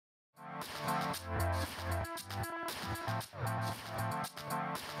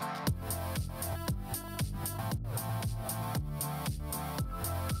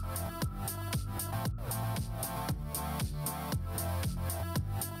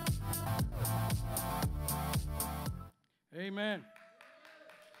Amen.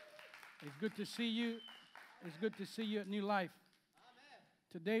 It's good to see you. It's good to see you at New Life.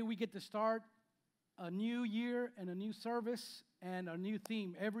 Today we get to start a new year and a new service and a new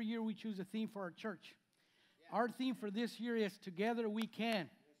theme. Every year we choose a theme for our church. Our theme for this year is Together We Can.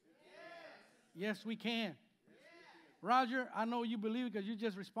 Yes, we can. Roger, I know you believe it because you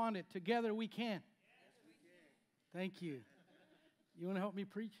just responded. Together we can. Thank you. You want to help me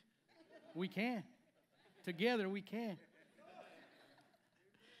preach? We can. Together we can.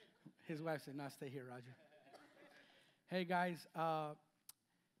 His wife said, "No, stay here, Roger." Hey, guys,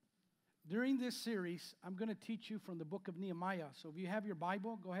 during this series, I'm going to teach you from the book of Nehemiah. So if you have your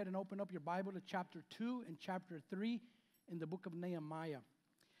Bible, go ahead and open up your Bible to chapter 2 and chapter 3 in the book of Nehemiah.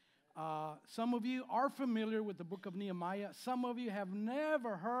 Some of you are familiar with the book of Nehemiah. Some of you have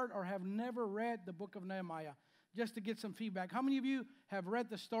never heard or have never read the book of Nehemiah. Just to get some feedback, how many of you have read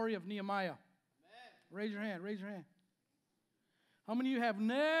the story of Nehemiah? Amen. Raise your hand, raise your hand. How many of you have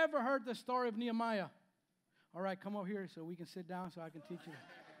never heard the story of Nehemiah? All right, come over here so we can sit down so I can teach you.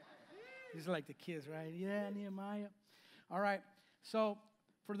 These are like the kids, right? Yeah, Nehemiah. All right, so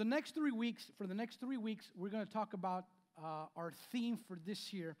for the next 3 weeks, we're going to talk about our theme for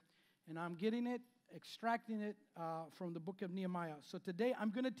this year. And I'm extracting it from the book of Nehemiah. So today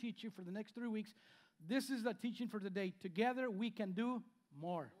I'm going to teach you for the next 3 weeks. This is the teaching for today. Together we can do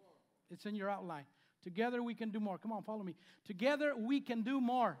more. It's in your outline. Together we can do more. Come on, follow me. Together we can do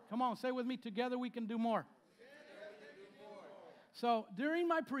more. Come on, say with me. Together we can do more. So during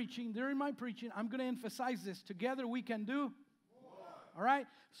my preaching, I'm going to emphasize this. Together we can do more. All right?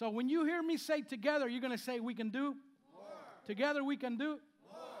 So when you hear me say together, you're going to say we can do more. Together we can do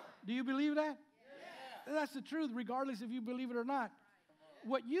more. Do you believe that? Yeah. That's the truth, regardless if you believe it or not.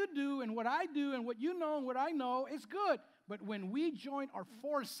 What you do and what I do and what you know and what I know is good. But when we join our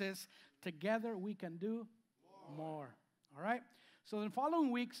forces, together we can do more. All right? So in the following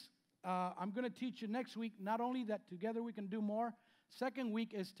weeks, I'm going to teach you next week not only that together we can do more. Second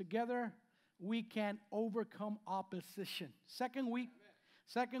week is together we can overcome opposition. Second week,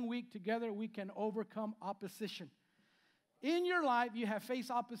 together we can overcome opposition. In your life, you have faced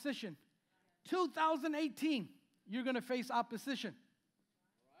opposition. 2018, you're going to face opposition.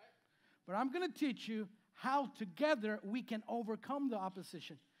 But I'm going to teach you how together we can overcome the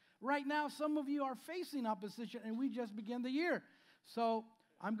opposition. Right now, some of you are facing opposition, and we just began the year. So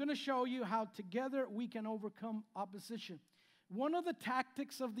I'm going to show you how together we can overcome opposition. One of the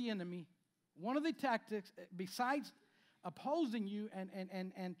tactics of the enemy, besides opposing you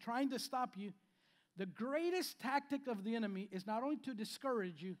and trying to stop you, the greatest tactic of the enemy is not only to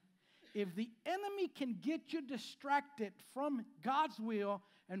discourage you. If the enemy can get you distracted from God's will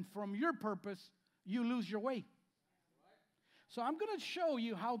and from your purpose, you lose your way. So I'm going to show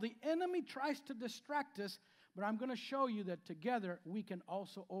you how the enemy tries to distract us, but I'm going to show you that together we can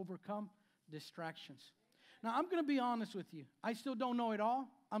also overcome distractions. Now, I'm going to be honest with you. I still don't know it all.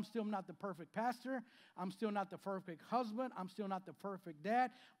 I'm still not the perfect pastor. I'm still not the perfect husband. I'm still not the perfect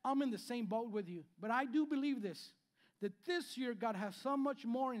dad. I'm in the same boat with you. But I do believe this, that this year God has so much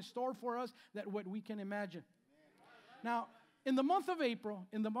more in store for us than what we can imagine. Now, in the month of April,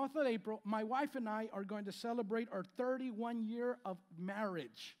 my wife and I are going to celebrate our 31 year of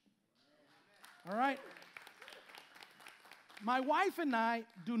marriage. All right? My wife and I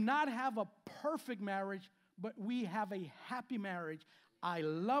do not have a perfect marriage, but we have a happy marriage. I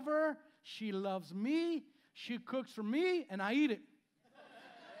love her. She loves me. She cooks for me, and I eat it.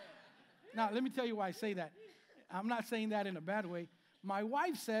 Now, let me tell you why I say that. I'm not saying that in a bad way. My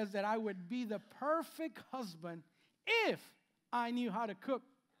wife says that I would be the perfect husband if I knew how to cook.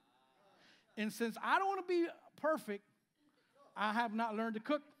 And since I don't want to be perfect, I have not learned to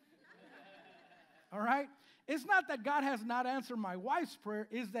cook. All right? It's not that God has not answered my wife's prayer.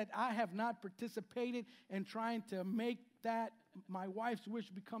 It's that I have not participated in trying to make that my wife's wish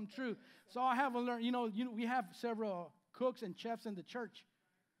become true. So I haven't learned. We have several cooks and chefs in the church.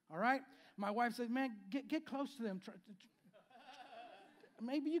 All right? My wife says, man, get close to them.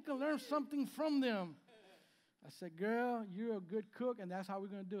 Maybe you can learn something from them. I said, girl, you're a good cook, and that's how we're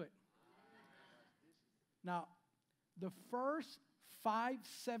going to do it. Now, the first 5-7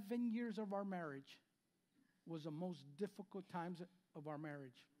 years of our marriage was the most difficult times of our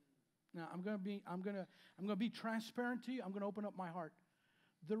marriage. Now, I'm going to be transparent to you. I'm going to open up my heart.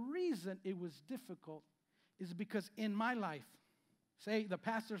 The reason it was difficult is because in my life, say the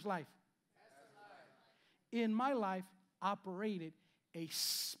pastor's life, in my life operated a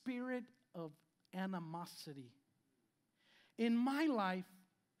spirit of animosity. In my life,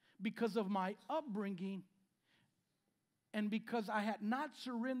 because of my upbringing, and because I had not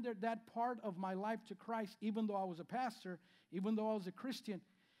surrendered that part of my life to Christ, even though I was a pastor, even though I was a Christian,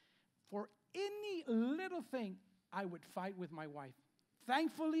 for any little thing, I would fight with my wife.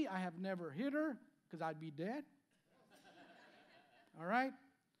 Thankfully, I have never hit her because I'd be dead. All right?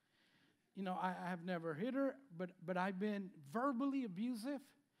 You know, I have never hit her, but I've been verbally abusive.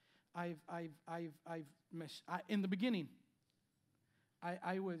 In the beginning,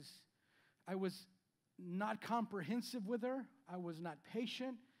 I was not comprehensive with her. I was not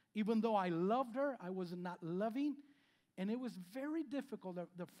patient. Even though I loved her, I was not loving. And it was very difficult.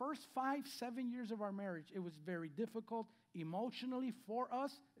 The first 5-7 years of our marriage, it was very difficult emotionally for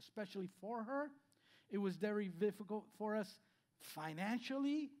us, especially for her. It was very difficult for us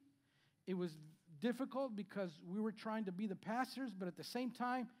financially. It was difficult because we were trying to be the pastors, but at the same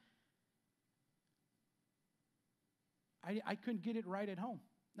time, I couldn't get it right at home.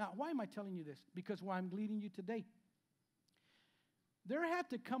 Now, why am I telling you this? Because why I'm leading you today. There had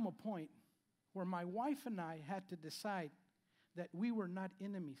to come a point where my wife and I had to decide that we were not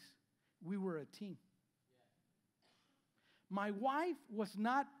enemies. We were a team. My wife was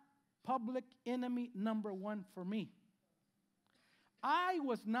not public enemy number one for me. I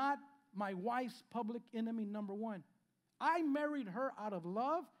was not my wife's public enemy number one. I married her out of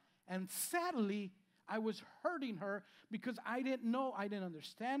love, and sadly, I was hurting her because I didn't know, I didn't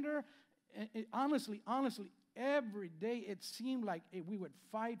understand her. Honestly, every day it seemed like we would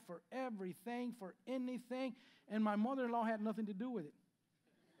fight for everything, for anything, and my mother-in-law had nothing to do with it.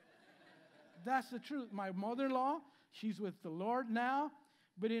 That's the truth. My mother-in-law, she's with the Lord now,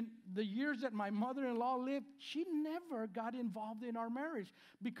 but in the years that my mother-in-law lived, she never got involved in our marriage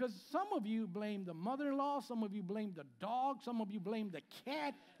because some of you blame the mother-in-law, some of you blame the dog, some of you blame the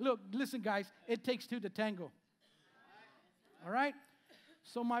cat. Look, listen, guys, it takes two to tango. All right?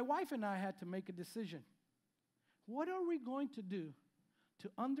 So my wife and I had to make a decision. What are we going to do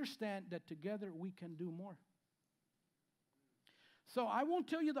to understand that together we can do more? So I won't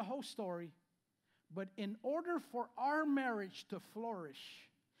tell you the whole story, but in order for our marriage to flourish,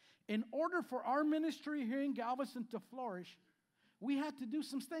 in order for our ministry here in Galveston to flourish, we had to do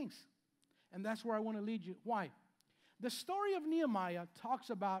some things. And that's where I want to lead you. Why? The story of Nehemiah talks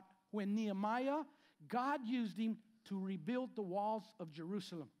about when Nehemiah, God used him to rebuild the walls of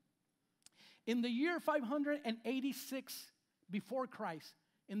Jerusalem. In the year 586 before Christ,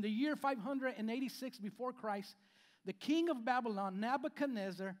 the king of Babylon,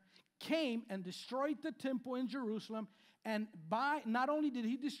 Nebuchadnezzar, came and destroyed the temple in Jerusalem. And not only did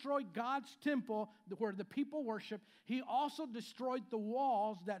he destroy God's temple where the people worship, he also destroyed the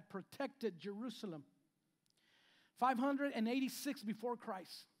walls that protected Jerusalem. 586 before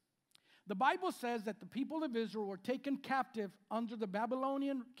Christ. The Bible says that the people of Israel were taken captive under the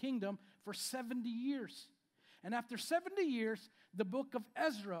Babylonian kingdom for 70 years. And after 70 years, the book of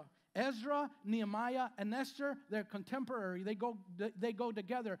Ezra, Nehemiah, and Esther, they're contemporary. They go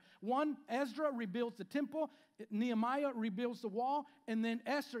together. One, Ezra rebuilds the temple. Nehemiah rebuilds the wall. And then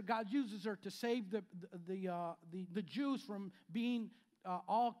Esther, God uses her to save the Jews from being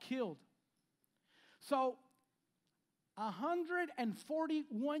all killed. So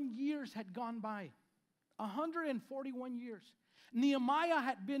 141 years had gone by. 141 years. Nehemiah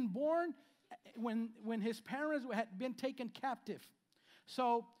had been born when his parents had been taken captive.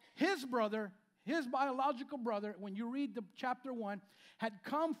 So his brother, his biological brother, when you read the chapter 1, had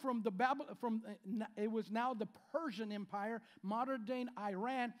come from it was now the Persian Empire, modern-day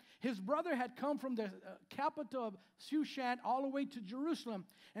Iran. His brother had come from the capital of Shushan all the way to Jerusalem.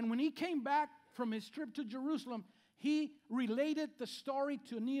 And when he came back from his trip to Jerusalem, he related the story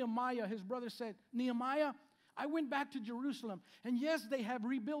to Nehemiah. His brother said, Nehemiah, I went back to Jerusalem, and yes, they have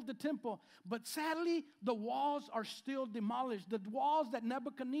rebuilt the temple, but sadly, the walls are still demolished. The walls that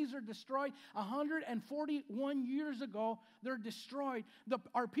Nebuchadnezzar destroyed 141 years ago, they're destroyed.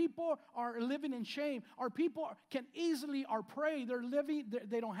 Our people are living in shame. Our people can easily are prey. They're living,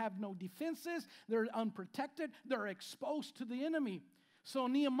 they don't have no defenses. They're unprotected. They're exposed to the enemy. So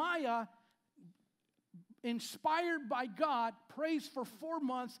Nehemiah, inspired by God, prays for 4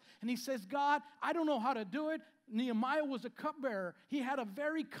 months, and he says, God, I don't know how to do it. Nehemiah was a cupbearer. He had a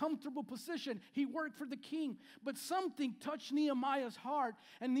very comfortable position. He worked for the king. But something touched Nehemiah's heart.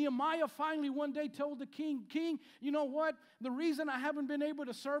 And Nehemiah finally one day told the king, King, you know what? The reason I haven't been able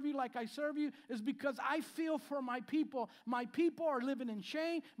to serve you like I serve you is because I feel for my people. My people are living in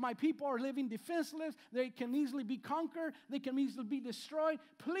shame. My people are living defenseless. They can easily be conquered. They can easily be destroyed.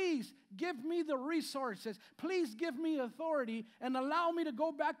 Please give me the resources. Please give me authority and allow me to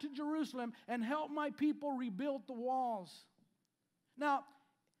go back to Jerusalem and help my people rebuild the walls. Now,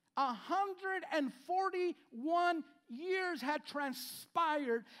 141 years had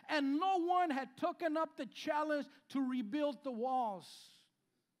transpired and no one had taken up the challenge to rebuild the walls.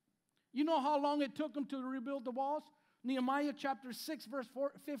 You know how long it took them to rebuild the walls? Nehemiah chapter 6 verse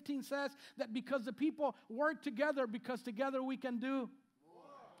 15 says that because the people work together, because together we can do.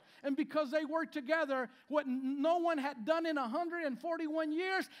 And because they worked together, what no one had done in 141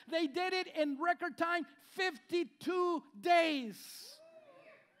 years, they did it in record time, 52 days.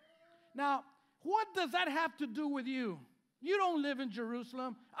 Now, what does that have to do with you? You don't live in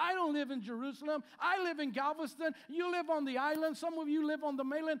Jerusalem. I don't live in Jerusalem. I live in Galveston. You live on the island. Some of you live on the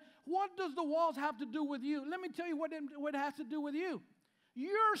mainland. What does the walls have to do with you? Let me tell you what it has to do with you.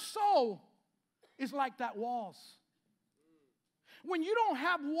 Your soul is like that walls. When you don't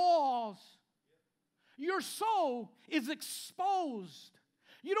have walls, your soul is exposed.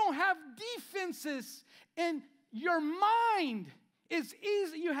 You don't have defenses, and your mind is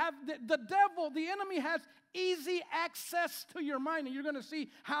easy. You have the devil, the enemy has easy access to your mind. And you're going to see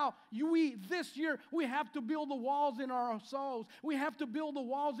how this year, we have to build the walls in our souls. We have to build the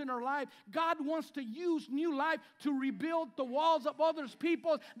walls in our life. God wants to use New Life to rebuild the walls of others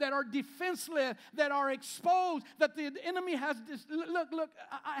people that are defenseless, that are exposed, that the enemy has this. Look,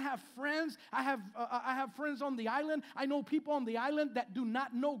 I have friends. I have friends on the island. I know people on the island that do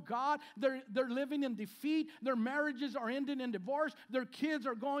not know God. They're living in defeat. Their marriages are ending in divorce. Their kids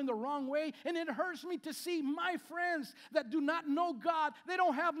are going the wrong way. And it hurts me to see my friends that do not know God. They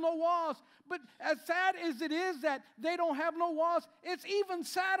don't have no walls. But as sad as it is that they don't have no walls, it's even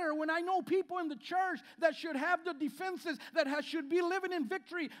sadder when I know people in the church that should have the defenses, that should be living in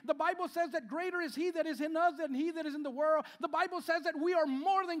victory. The Bible says that greater is He that is in us than he that is in the world. The Bible says that we are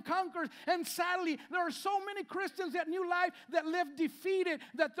more than conquerors. And sadly, there are so many Christians at New Life that live defeated,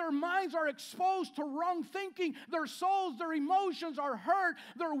 that their minds are exposed to wrong thinking. Their souls, their emotions are hurt.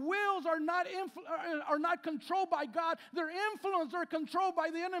 Their wills are not controlled by God. Their influence are controlled by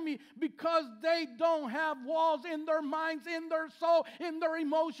the enemy because they don't have walls in their minds, in their soul, in their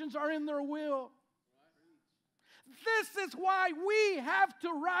emotions, or in their will. This is why we have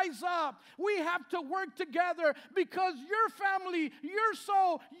to rise up. We have to work together because your family, your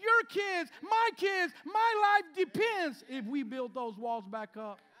soul, your kids, my life depends if we build those walls back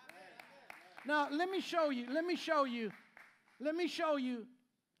up. Now, let me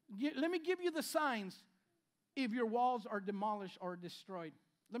give you the signs if your walls are demolished or destroyed.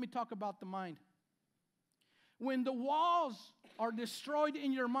 Let me talk about the mind. When the walls are destroyed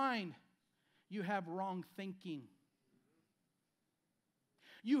in your mind, you have wrong thinking.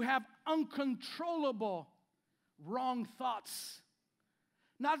 You have uncontrollable wrong thoughts.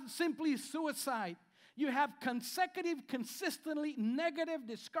 Not simply suicide. You have consistently negative,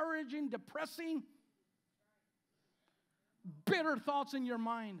 discouraging, depressing, bitter thoughts in your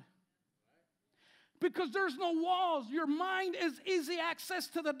mind. Because there's no walls. Your mind is easy access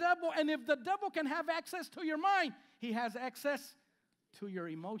to the devil. And if the devil can have access to your mind, he has access to your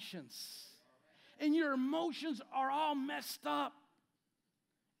emotions. And your emotions are all messed up.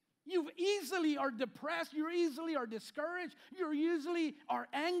 You easily are depressed. You easily are discouraged. You easily are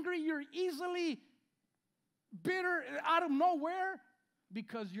angry. You're easily bitter out of nowhere.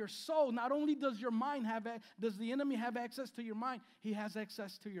 Because your soul, not only does the enemy have access to your mind, he has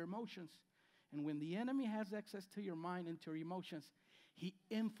access to your emotions. And when the enemy has access to your mind and to your emotions, he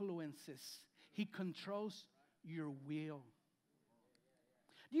influences, he controls your will.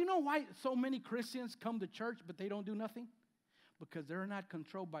 Do you know why so many Christians come to church but they don't do nothing? Because they're not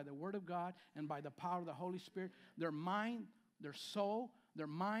controlled by the Word of God and by the power of the Holy Spirit. Their mind, their soul, their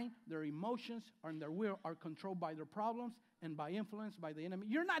mind, their emotions, and their will are controlled by their problems and by influence by the enemy.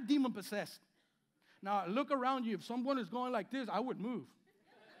 You're not demon-possessed. Now, look around you. If someone is going like this, I would move.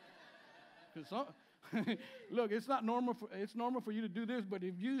 Look, it's normal for you to do this, but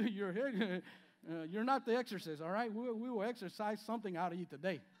if you're here, you're not the exorcist, all right? We will exorcise something out of you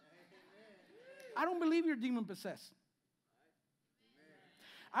today. I don't believe you're demon-possessed.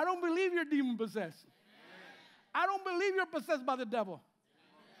 I don't believe you're demon-possessed. I don't believe you're possessed by the devil.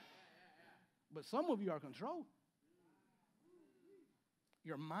 But some of you are controlled.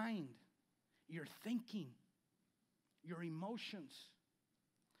 Your mind, your thinking. your emotions.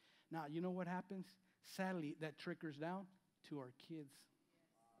 Now, you know what happens? Sadly, that trickles down to our kids.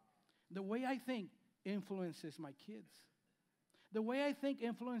 The way I think influences my kids. The way I think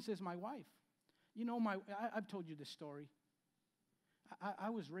influences my wife. You know, I've told you this story. I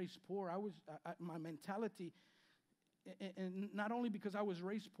was raised poor. My mentality, and not only because I was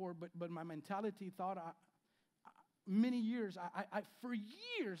raised poor, but my mentality thought, for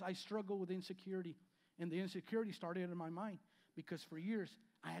years, I struggled with insecurity. And the insecurity started in my mind because for years,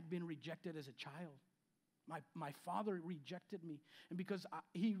 I had been rejected as a child. My father rejected me. And because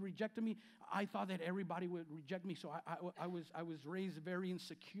he rejected me, I thought that everybody would reject me. So I was raised very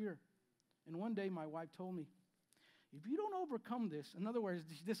insecure. And one day, my wife told me, if you don't overcome this, in other words,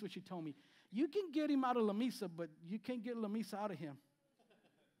 this is what she told me, you can get him out of La Mesa, but you can't get La Mesa out of him.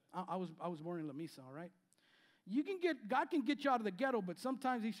 I was born in La Mesa, all right? God can get you out of the ghetto, but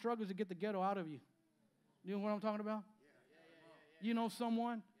sometimes he struggles to get the ghetto out of you. You know what I'm talking about? You know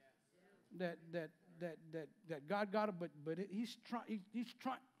someone that God got it, but he's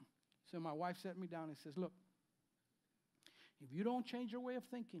trying. So my wife sat me down and says, look, if you don't change your way of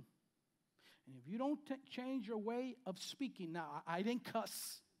thinking, and if you don't change your way of speaking, now I didn't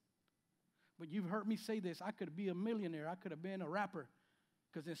cuss, but you've heard me say this, I could be a millionaire, I could have been a rapper.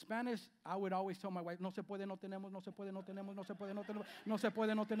 Because in Spanish, I would always tell my wife, no se puede, no tenemos, no se puede, no tenemos, no se puede, no tenemos, no se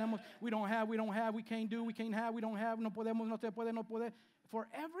puede, no tenemos, we don't have, we can't do, we can't have, we don't have, no podemos, no se puede, no puede. For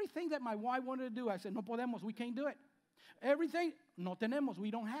everything that my wife wanted to do, I said, no podemos, we can't do it. Everything, no tenemos,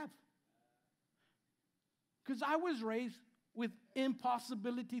 we don't have. Because I was raised with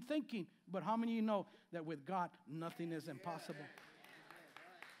impossibility thinking. But how many of you know that with God, nothing is impossible?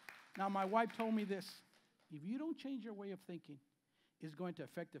 Now, my wife told me this. If you don't change your way of thinking, it's going to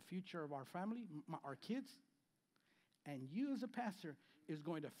affect the future of our family, our kids, and you as a pastor is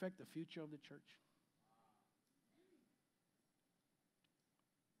going to affect the future of the church.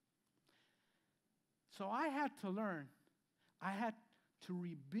 So I had to learn. I had to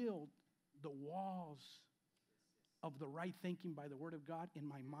rebuild the walls of the right thinking by the Word of God in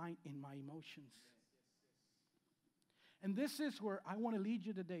my mind, in my emotions. And this is where I want to lead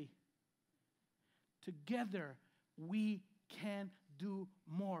you today. Together, we can do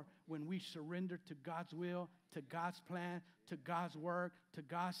more when we surrender to God's will, to God's plan, to God's work, to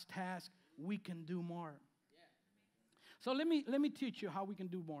God's task. We can do more. So let me teach you how we can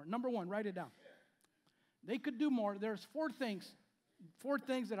do more. Number one, write it down. They could do more. There's four things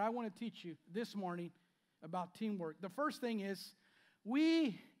that I want to teach you this morning about teamwork. The first thing is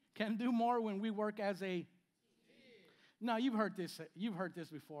we can do more when we work as a team. Now, you've heard this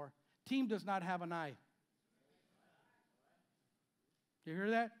before. Team does not have an I. You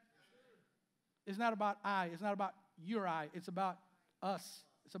hear that? It's not about I. It's not about your I. It's about us.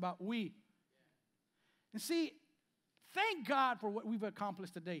 It's about we. And see, thank God for what we've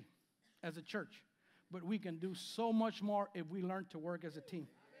accomplished today as a church. But we can do so much more if we learn to work as a team.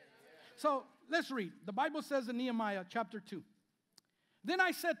 So let's read. The Bible says in Nehemiah chapter 2. Then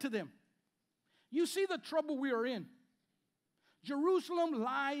I said to them, you see the trouble we are in. Jerusalem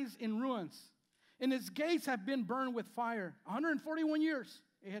lies in ruins, and its gates have been burned with fire. 141 years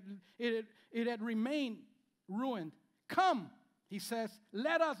it had remained ruined. Come, he says,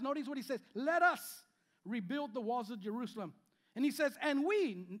 let us, notice what he says, let us rebuild the walls of Jerusalem. And he says, and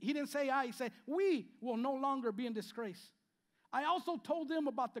we, he didn't say I, he said, we will no longer be in disgrace. I also told them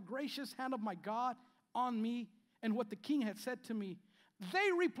about the gracious hand of my God on me and what the king had said to me.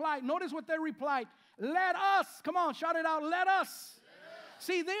 They replied, notice what they replied, let us, come on, shout it out, let us.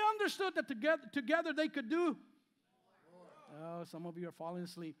 See, they understood that together they could do. Oh, some of you are falling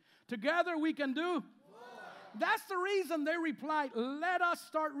asleep. Together we can do. That's the reason they replied, let us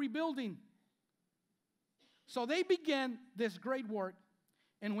start rebuilding. So they began this great work.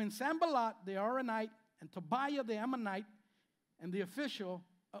 And when Sanballat the Aronite and Tobiah the Ammonite and the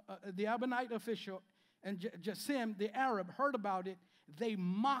Ammonite official and Gesem the Arab heard about it, they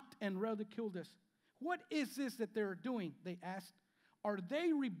mocked and ridiculed us. What is this that they're doing? They asked. Are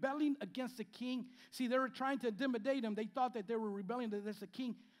they rebelling against the king? See, they were trying to intimidate him. They thought that they were rebelling against the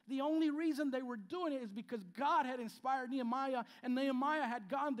king. The only reason they were doing it is because God had inspired Nehemiah, and Nehemiah had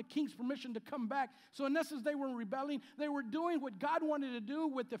gotten the king's permission to come back. So in essence, they weren't rebelling. They were doing what God wanted to do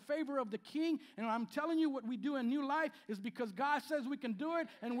with the favor of the king. And I'm telling you, what we do in New Life is because God says we can do it,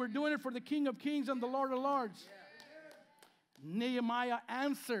 and we're doing it for the King of Kings and the Lord of Lords. Nehemiah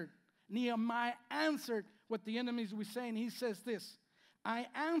answered what the enemies were saying. He says this, I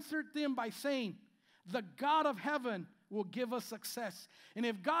answered them by saying, the God of heaven will give us success. And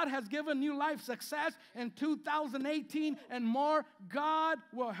if God has given you life success in 2018 and more, God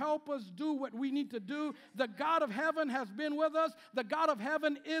will help us do what we need to do. The God of heaven has been with us. The God of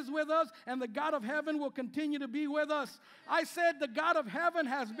heaven is with us. And the God of heaven will continue to be with us. I said the God of heaven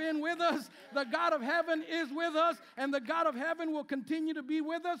has been with us. The God of heaven is with us. And the God of heaven will continue to be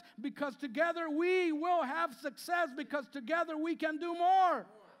with us, because together we will have success, because together we can do more.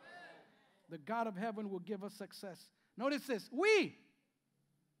 The God of heaven will give us success. Notice this, we.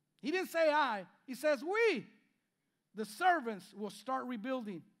 He didn't say I. He says we. The servants will start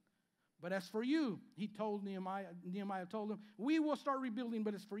rebuilding. But as for you, he told Nehemiah told him, we will start rebuilding,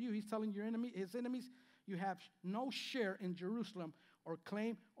 but it's for you. He's telling his enemies, you have no share in Jerusalem or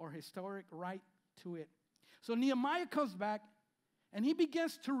claim or historic right to it. So Nehemiah comes back, and he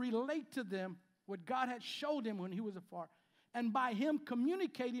begins to relate to them what God had showed him when he was afar. And by him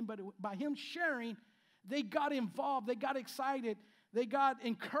communicating, but by him sharing, they got involved, they got excited, they got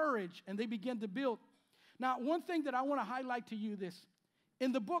encouraged, and they began to build. Now, one thing that I want to highlight to you this.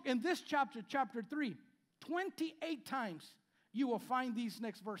 In the book, in this chapter 3, 28 times you will find these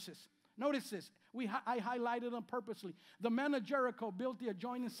next verses. Notice this. I highlighted them purposely. The men of Jericho built the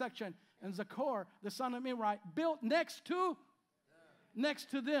adjoining section, and Zachor, the son of Imri, built next to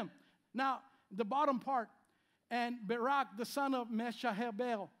them. Now, the bottom part, and Barak, the son of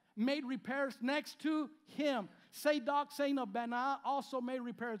Meshahabel, made repairs next to him. Zadok, son of Benah, also made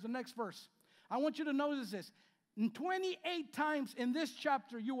repairs. The next verse. I want you to notice this. 28 times in this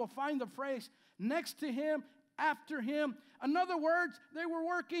chapter, you will find the phrase, next to him, after him. In other words, they were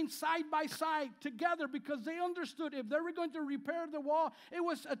working side by side together, because they understood if they were going to repair the wall, it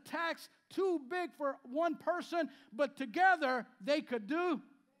was a task too big for one person, but together they could do.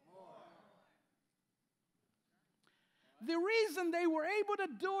 The reason they were able to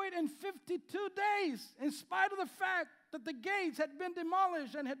do it in 52 days, in spite of the fact that the gates had been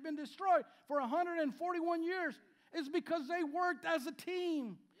demolished and had been destroyed for 141 years, is because they worked as a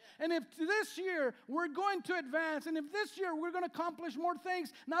team. And if this year we're going to advance, and if this year we're going to accomplish more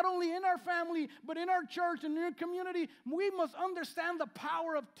things, not only in our family, but in our church and in our community, we must understand the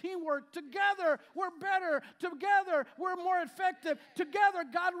power of teamwork. Together, we're better. Together, we're more effective. Together,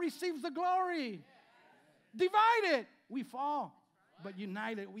 God receives the glory. Divided, we fall. But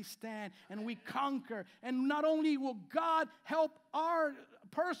united, we stand and we conquer. And not only will God help our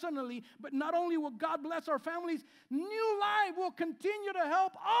personally, but not only will God bless our families, New Life will continue to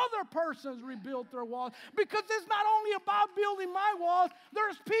help other persons rebuild their walls. Because it's not only about building my walls,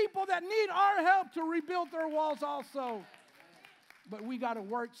 there's people that need our help to rebuild their walls also. But we got to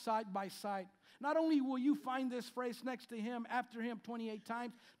work side by side. Not only will you find this phrase next to him, after him 28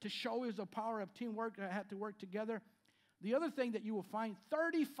 times, to show us the power of teamwork, I had to work together. The other thing that you will find,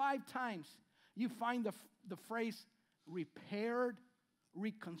 35 times, you find the phrase repaired,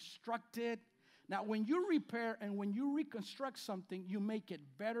 reconstructed. Now, when you repair and when you reconstruct something, you make it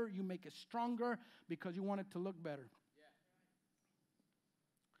better, you make it stronger, because you want it to look better.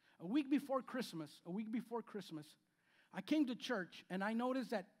 Yeah. A week before Christmas, I came to church, and I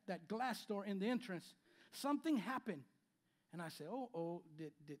noticed that glass door in the entrance, something happened. And I said,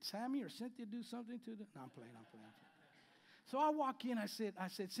 did Sammy or Cynthia do something to the... No, I'm playing. So I walk in, I said,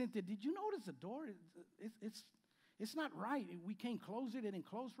 Cynthia, did you notice the door? It's not right. We can't close it. It didn't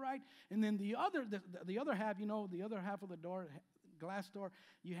close right. And then the other half, the other half of the door, glass door,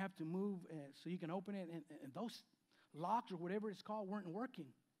 you have to move so you can open it. And those locks or whatever it's called weren't working.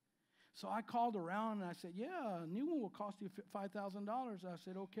 So I called around and I said, yeah, a new one will cost you $5,000. I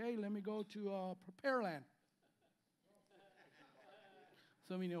said, okay, let me go to Pearland.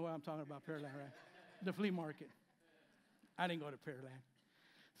 Some of you know what I'm talking about, Pearland, right? The flea market. I didn't go to Pearland.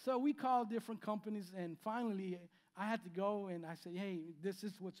 So we called different companies, and finally I had to go, and I said, hey, this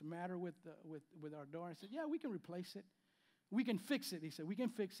is what's the matter with our door. I said, yeah, we can replace it. We can fix it. He said, we can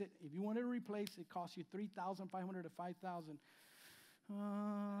fix it. If you want to replace it, costs you $3,500 to $5,000.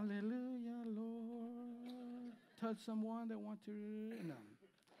 Hallelujah, Lord. Touch someone that wants to. No.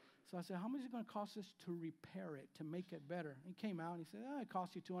 So I said, how much is it going to cost us to repair it, to make it better? He came out and he said, it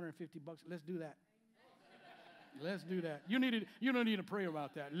costs you $250. Let's do that. Let's do that. You don't need to pray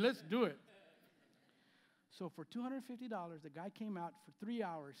about that. Let's do it. So for $250, the guy came out for 3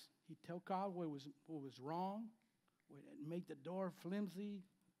 hours. He told God what was wrong, what made the door flimsy,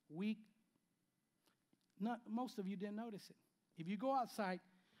 weak. Most of you didn't notice it. If you go outside,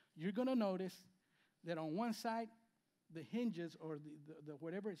 you're going to notice that on one side, the hinges or the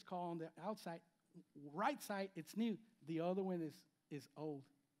whatever it's called on the outside, right side, it's new. The other one is old.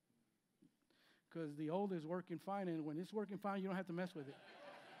 Because the old is working fine, and when it's working fine, you don't have to mess with it.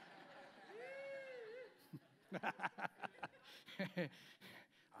 I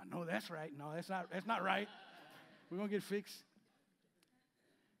know that's right. No, that's not right. We're going to get fixed.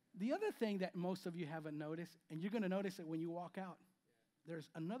 The other thing that most of you haven't noticed, and you're going to notice it when you walk out, there's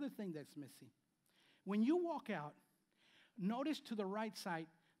another thing that's missing. When you walk out, notice to the right side,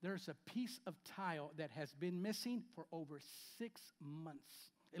 there's a piece of tile that has been missing for over 6 months.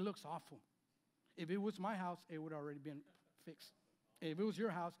 It looks awful. If it was my house, it would already been fixed. If it was your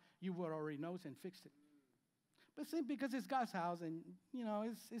house, you would already know and fixed it. But see, because it's God's house and,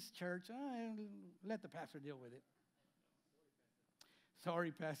 it's church, let the pastor deal with it.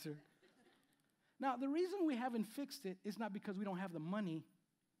 Sorry, Pastor. Now, the reason we haven't fixed it is not because we don't have the money.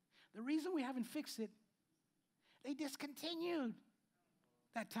 The reason we haven't fixed it, they discontinued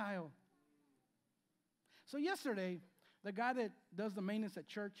that tile. So yesterday, the guy that does the maintenance at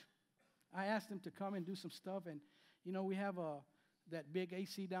church, I asked him to come and do some stuff. And, we have that big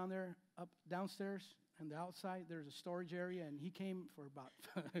AC down there, downstairs, and the outside, there's a storage area. And he came for about,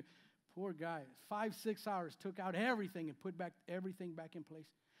 poor guy, 5-6 hours, took out everything and put everything back in place.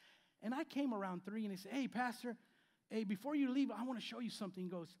 And I came around 3, and he said, hey, Pastor, before you leave, I want to show you something. He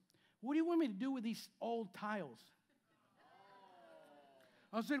goes, what do you want me to do with these old tiles?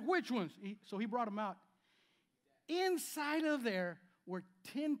 I said, which ones? So he brought them out. Inside of there were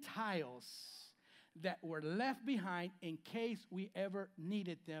 10 tiles that were left behind in case we ever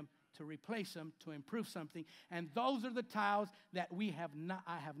needed them to replace them, to improve something. And those are the tiles that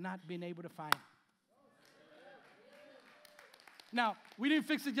I have not been able to find. Now, we didn't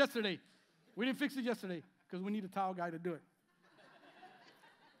fix it yesterday. Because we need a tile guy to do it.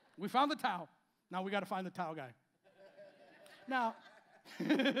 We found the tile. Now we got to find the tile guy. Now,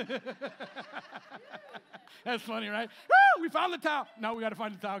 that's funny, right? Woo, we found the towel. Now we got to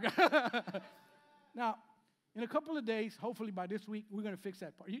find the towel guy. Now, in a couple of days, hopefully by this week, we're going to fix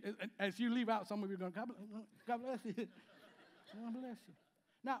that part. As you leave out, some of you are going, God bless you. God bless you.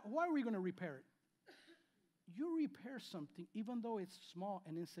 Now, why are we going to repair it? You repair something, even though it's small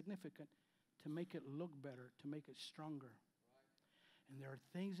and insignificant, to make it look better, to make it stronger. And there are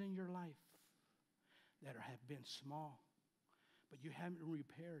things in your life that have been small, but you haven't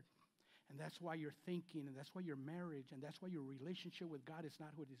repaired. And that's why you're thinking, and that's why your marriage, and that's why your relationship with God is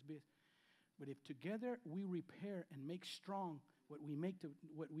not what it's been. But if together we repair and make strong what we need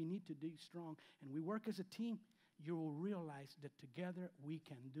to do strong, and we work as a team, you will realize that together we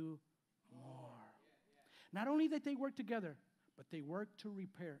can do more. Not only that they work together, but they work to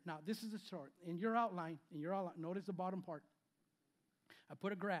repair. Now, this is the chart. In your outline, notice the bottom part. I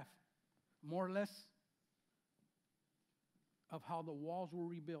put a graph, more or less, of how the walls were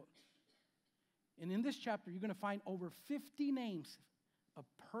rebuilt. And in this chapter, you're going to find over 50 names of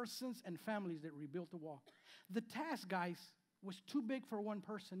persons and families that rebuilt the wall. The task, guys, was too big for one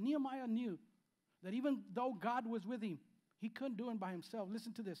person. Nehemiah knew that even though God was with him, he couldn't do it by himself.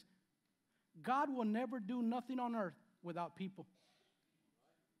 Listen to this. God will never do nothing on earth without people.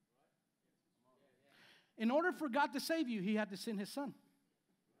 In order for God to save you, he had to send his son.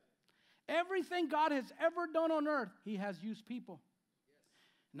 Everything God has ever done on earth, he has used people.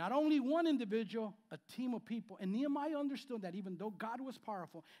 Not only one individual, a team of people. And Nehemiah understood that even though God was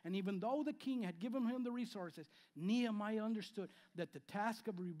powerful, and even though the king had given him the resources, Nehemiah understood that the task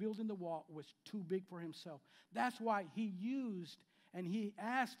of rebuilding the wall was too big for himself. That's why he used and he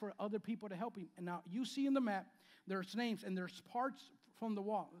asked for other people to help him. And now you see in the map, there's names and there's parts from the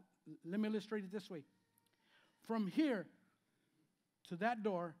wall. Let me illustrate it this way. From here to that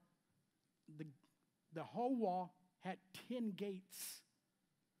door, the whole wall had 10 gates.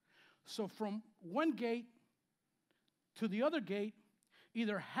 So from one gate to the other gate,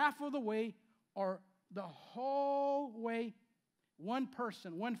 either half of the way or the whole way, one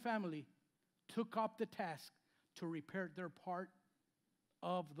person, one family took up the task to repair their part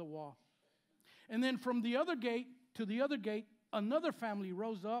of the wall. And then from the other gate to the other gate, another family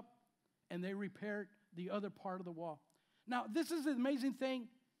rose up and they repaired the other part of the wall. Now, this is an amazing thing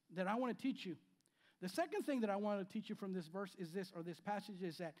that I want to teach you. The second thing that I want to teach you from this verse is this, or this passage,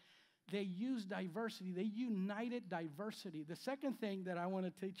 is that they used diversity. They united diversity. The second thing that I want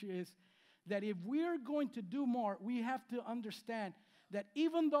to teach you is that if we're going to do more, we have to understand that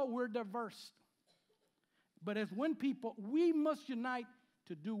even though we're diverse, but as one people, we must unite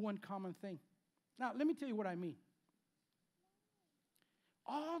to do one common thing. Now, let me tell you what I mean.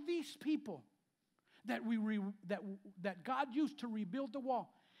 All these people that God used to rebuild the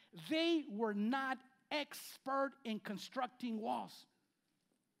wall, they were not expert in constructing walls.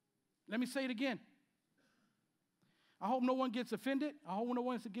 Let me say it again. I hope no one gets offended. I hope no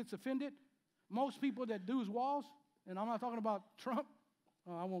one gets offended. Most people that do walls, and I'm not talking about Trump.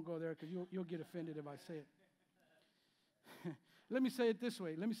 Oh, I won't go there because you'll get offended if I say it. Let me say it this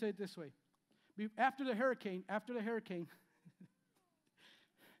way. After the hurricane,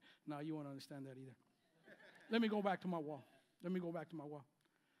 no, you won't understand that either. Let me go back to my wall.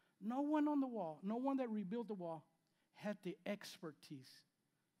 No one on the wall, no one that rebuilt the wall had the expertise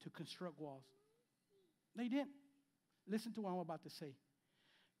to construct walls. They didn't. Listen to what I'm about to say.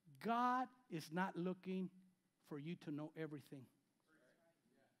 God is not looking for you to know everything.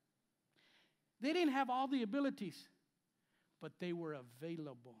 They didn't have all the abilities, but they were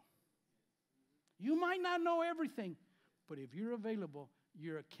available. You might not know everything, but if you're available,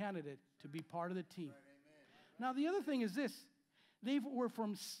 you're a candidate to be part of the team. Now, the other thing is this. They were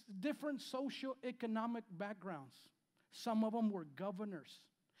from different socioeconomic backgrounds. Some of them were governors.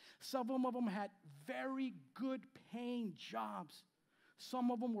 Some of them had very good paying jobs.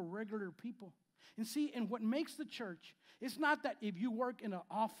 Some of them were regular people. And see, and what makes the church, it's not that if you work in an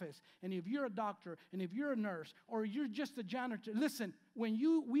office, and if you're a doctor, and if you're a nurse, or you're just a janitor. Listen, when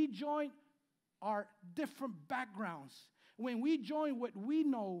we join our different backgrounds, when we join what we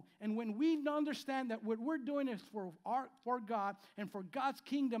know, and when we understand that what we're doing is for God and for God's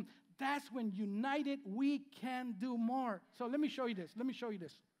kingdom, that's when united we can do more. So let me show you this.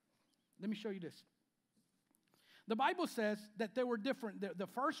 The Bible says that they were different. The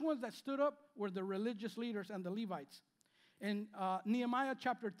first ones that stood up were the religious leaders and the Levites. In Nehemiah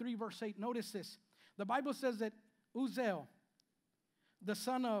chapter 3, verse 8, notice this. The Bible says that Uzziel, the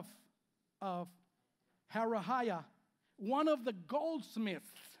son of Harahiah, one of the goldsmiths,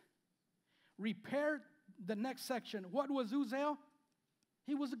 repaired the next section. What was Uzziel?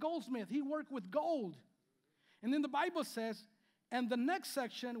 He was a goldsmith. He worked with gold. And then the Bible says, and the next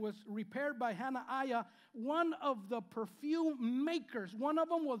section was repaired by Hananiah, one of the perfume makers. One of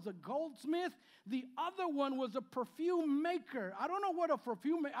them was a goldsmith. The other one was a perfume maker. I don't know what a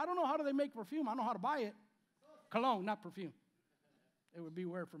perfume, I don't know how do they make perfume. I know how to buy it. Cologne, not perfume. It would be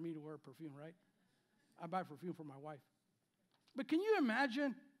weird for me to wear perfume, right? I buy perfume for my wife. But can you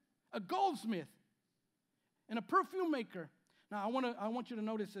imagine a goldsmith and a perfume maker? Now, I want you to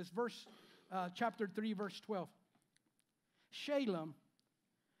notice this, chapter 3, verse 12. Shalem,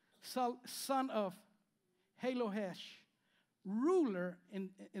 son of Halohesh, ruler,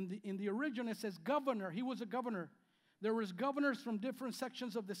 in the original it says governor. He was a governor. There was governors from different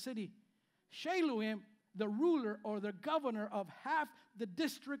sections of the city. Shalem, the ruler or the governor of half the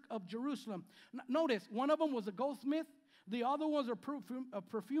district of Jerusalem. Notice, one of them was a goldsmith. The other was a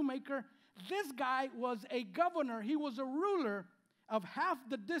perfume maker. This guy was a governor. He was a ruler of half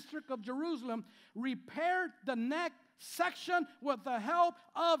the district of Jerusalem, repaired the next section with the help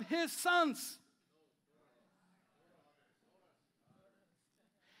of his sons.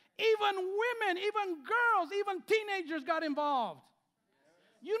 Even women, even girls, even teenagers got involved.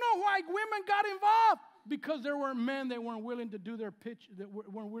 You know why women got involved? Because there were men that weren't willing to do their pitch, that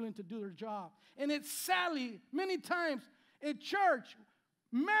weren't willing to do their job. And it's sadly, many times in church,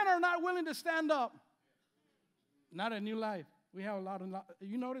 men are not willing to stand up. Not at New Life. We have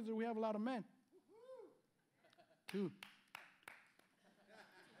you notice that we have a lot of men. Two.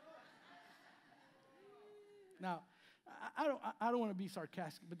 Now, I don't want to be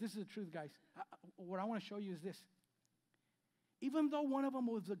sarcastic, but this is the truth, guys. What I want to show you is this. Even though one of them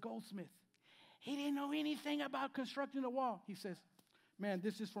was a goldsmith, he didn't know anything about constructing a wall. He says, man,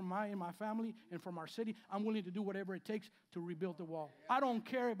 this is for my family and from our city. I'm willing to do whatever it takes to rebuild the wall. I don't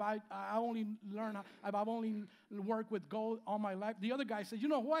care if I only learn, if I've only worked with gold all my life. The other guy says, you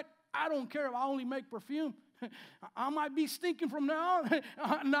know what? I don't care if I only make perfume. I might be stinking from now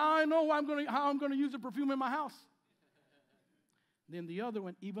on. Now I know how I'm going to use the perfume in my house. Then the other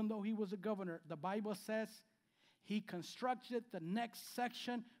one, even though he was a governor, the Bible says he constructed the next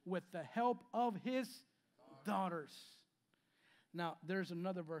section with the help of his daughters. Now, there's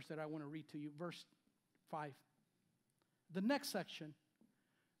another verse that I want to read to you, verse 5. The next section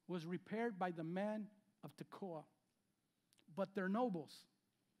was repaired by the men of Tekoa, but their nobles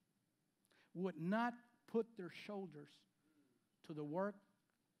would not put their shoulders to the work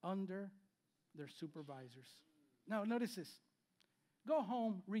under their supervisors. Now, notice this. Go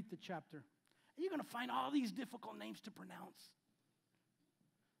home, read the chapter. You're going to find all these difficult names to pronounce.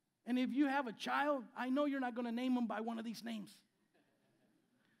 And if you have a child, I know you're not going to name them by one of these names.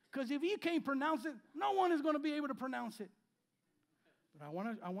 Because if you can't pronounce it, no one is going to be able to pronounce it. But I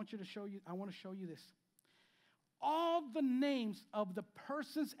want to show you this. All the names of the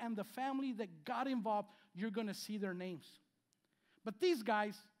persons and the family that got involved, you're going to see their names. But these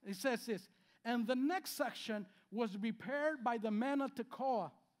guys, it says this, and the next section was repaired by the men of Tekoa.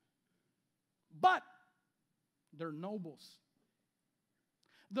 But they're nobles.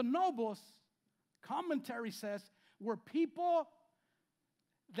 The nobles, commentary says, were people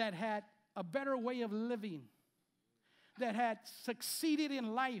that had a better way of living, that had succeeded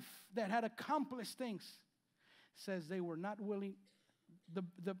in life, that had accomplished things. Says they were not willing.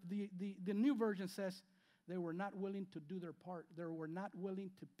 The new version says they were not willing to do their part. They were not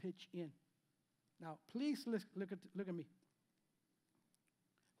willing to pitch in. Now, please look at me.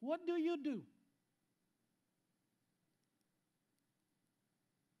 What do you do?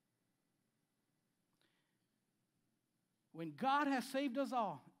 When God has saved us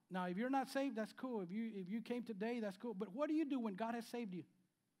all. Now, if you're not saved, that's cool. If you came today, that's cool. But what do you do when God has saved you?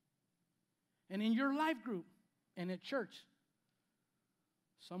 And in your life group and at church,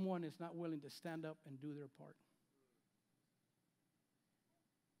 someone is not willing to stand up and do their part.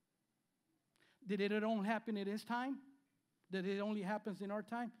 Did it only happen at his time? That it only happens in our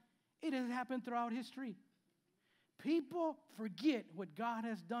time? It has happened throughout history. People forget what God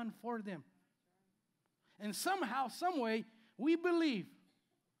has done for them. And somehow, some way, we believe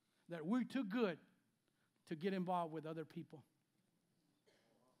that we're too good to get involved with other people.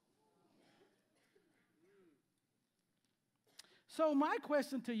 So my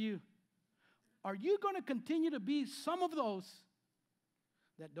question to you, are you going to continue to be some of those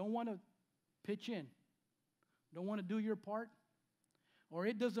that don't want to pitch in, don't want to do your part? Or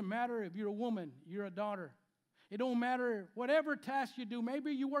it doesn't matter if you're a woman, you're a daughter. It don't matter whatever task you do.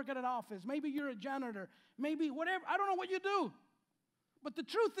 Maybe you work at an office. Maybe you're a janitor. Maybe whatever. I don't know what you do. But the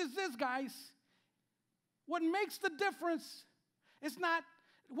truth is this, guys. What makes the difference is not,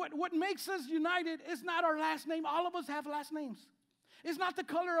 what makes us united is not our last name. All of us have last names. It's not the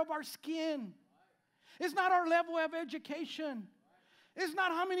color of our skin. It's not our level of education. It's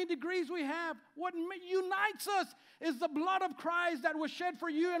not how many degrees we have. What unites us is the blood of Christ that was shed for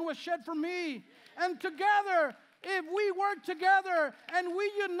you and was shed for me. And together, if we work together and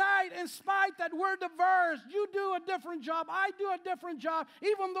we unite in spite that we're diverse, you do a different job, I do a different job,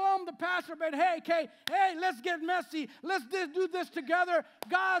 even though I'm the pastor, but hey, let's get messy. Let's do this together.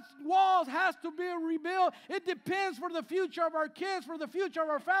 God's walls has to be rebuilt. It depends for the future of our kids, for the future of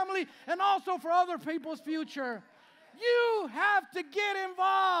our family, and also for other people's future. You have to get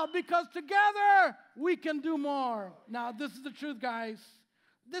involved because together we can do more. Now, this is the truth, guys.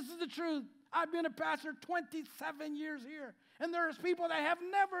 This is the truth. I've been a pastor 27 years here, and there's people that have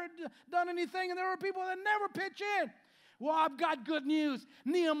never done anything, and there are people that never pitch in. Well, I've got good news.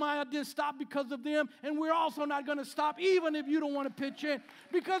 Nehemiah didn't stop because of them, and we're also not going to stop even if you don't want to pitch in.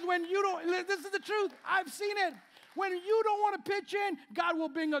 Because when you don't, this is the truth. I've seen it. When you don't want to pitch in, God will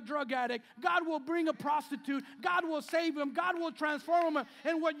bring a drug addict. God will bring a prostitute. God will save him. God will transform him.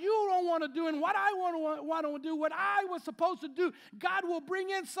 And what you don't want to do and what I want to do, what I was supposed to do, God will bring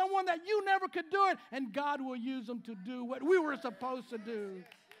in someone that you never could do it, and God will use them to do what we were supposed to do.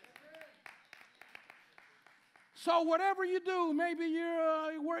 So whatever you do, maybe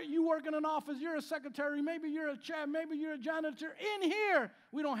you work in an office, you're a secretary, maybe you're a chef, maybe you're a janitor. In here,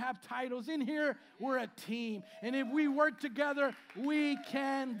 we don't have titles. In here, we're a team. And if we work together, we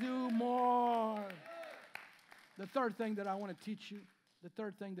can do more. The third thing that I want to teach you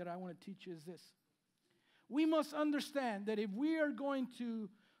is this. We must understand that if we are going to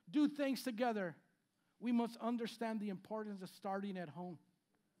do things together, we must understand the importance of starting at home.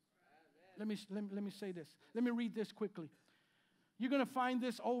 Let me say this. Let me read this quickly. You're going to find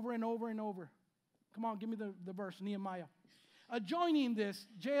this over and over and over. Come on, give me the verse, Nehemiah. Adjoining this,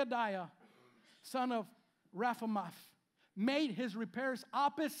 Jedidiah, son of Raphamoth, made his repairs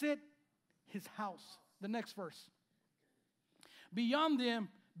opposite his house. The next verse. Beyond them,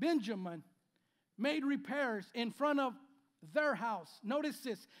 Benjamin made repairs in front of their house. Notice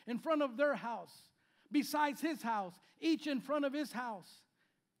this, in front of their house. Besides his house, each in front of his house.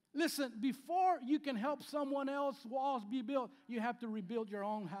 Listen, before you can help someone else's walls be built, you have to rebuild your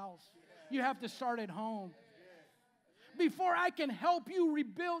own house. You have to start at home. Before I can help you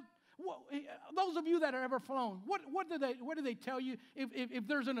rebuild, those of you that have ever flown, what do they tell you if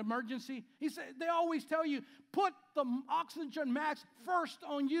there's an emergency? They always tell you, put the oxygen mask first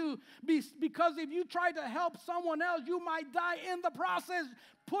on you, because if you try to help someone else, you might die in the process.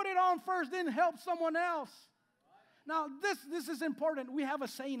 Put it on first, then help someone else. Now, this is important. We have a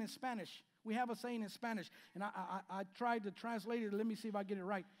saying in Spanish. And I tried to translate it. Let me see if I get it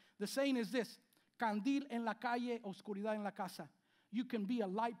right. The saying is this: Candil en la calle, oscuridad en la casa. You can be a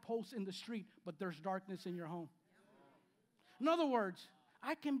light post in the street, but there's darkness in your home. In other words,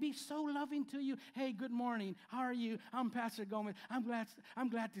 I can be so loving to you. Hey, good morning. How are you? I'm Pastor Gomez. I'm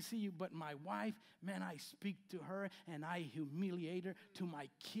glad to see you. But my wife, man, I speak to her and I humiliate her. To my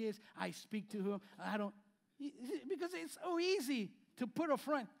kids, I speak to her. Because it's so easy to put a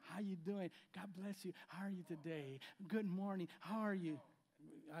front. How you doing? God bless you. How are you today? Good morning. How are you?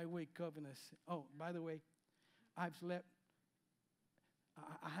 I wake up and I say, oh, by the way, I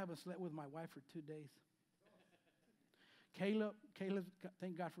haven't slept with my wife for 2 days. Caleb,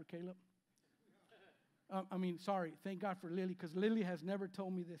 thank God for Caleb. Thank God for Lily, because Lily has never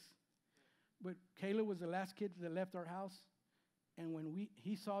told me this. But Caleb was the last kid that left our house. And when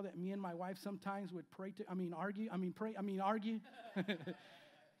he saw that me and my wife sometimes would argue.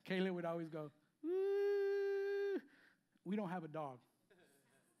 Caleb would always go, ooh. We don't have a dog.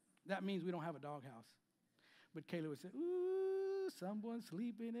 That means we don't have a dog house. But Caleb would say, ooh, someone's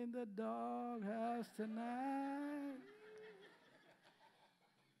sleeping in the dog house tonight.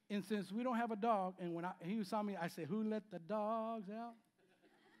 And since we don't have a dog, and when he saw me, I said, who let the dogs out?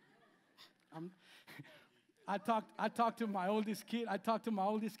 I talked to my oldest kid. I talked to my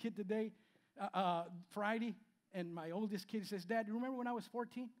oldest kid today, Friday, and my oldest kid says, Dad, you remember when I was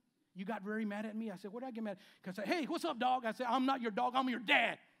 14? You got very mad at me. I said, what did I get mad at? Because I said, hey, what's up, dog? I said, I'm not your dog. I'm your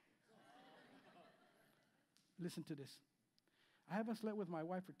dad. Listen to this. I haven't slept with my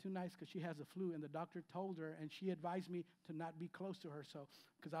wife for 2 nights because she has the flu, and the doctor told her, and she advised me to not be close to her,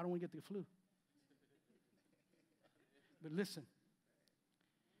 because I don't want to get the flu. But listen,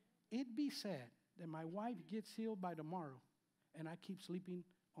 it'd be sad that my wife gets healed by tomorrow, and I keep sleeping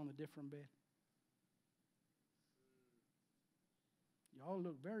on a different bed. Y'all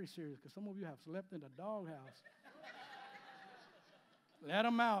look very serious, because some of you have slept in the doghouse. Let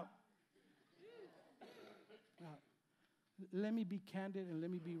them out. Now, let me be candid and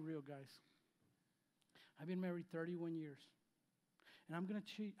let me be real, guys. I've been married 31 years. And I'm going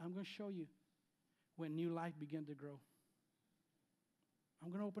to show you when new life began to grow. I'm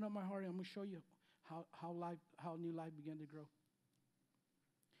going to open up my heart and I'm going to show you how new life began to grow.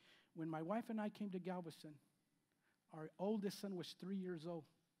 When my wife and I came to Galveston, our oldest son was 3 years old.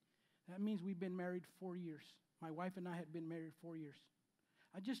 That means we've been married 4 years. My wife and I had been married 4 years.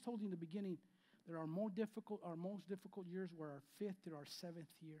 I just told you in the beginning, our most difficult years were our 5th to our 7th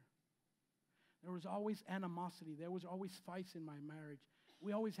year. There was always animosity. There was always fights in my marriage.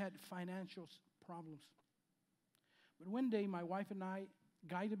 We always had financial problems. But one day, my wife and I,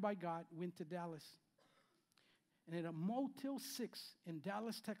 guided by God, went to Dallas. And at a Motel 6 in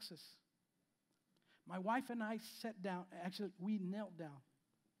Dallas, Texas, my wife and I sat down. Actually, we knelt down.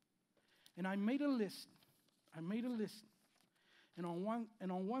 And I made a list. And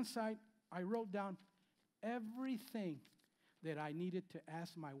on one side, I wrote down everything that I needed to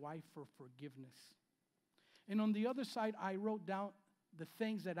ask my wife for forgiveness. And on the other side, I wrote down the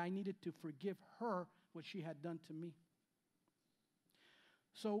things that I needed to forgive her, what she had done to me.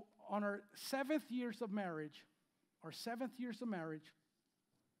 So on our 7th years of marriage,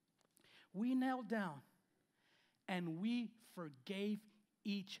 we knelt down and we forgave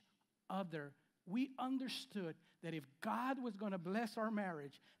each other. We understood that if God was going to bless our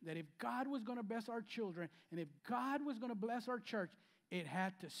marriage, that if God was going to bless our children, and if God was going to bless our church, it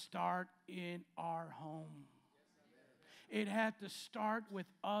had to start in our home. It had to start with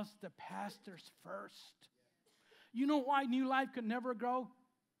us, the pastors, first. You know why New Life could never grow?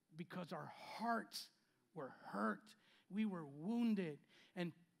 Because our hearts were hurt. We were wounded.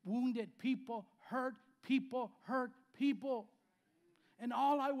 And wounded people hurt people hurt people. And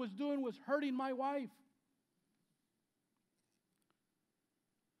all I was doing was hurting my wife.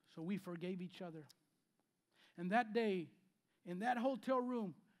 So we forgave each other. And that day, in that hotel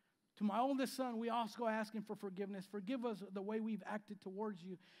room, to my oldest son, we also asked him for forgiveness. Forgive us the way we've acted towards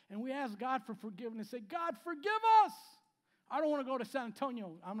you. And we asked God for forgiveness. Say, God, forgive us. I don't want to go to San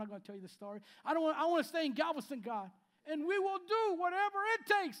Antonio. I'm not going to tell you the story. I want to stay in Galveston, God. And we will do whatever it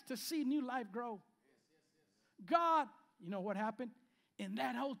takes to see New Life grow. God, you know what happened? In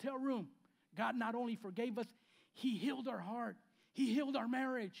that hotel room, God not only forgave us, He healed our heart. He healed our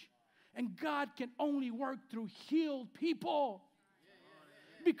marriage. And God can only work through healed people.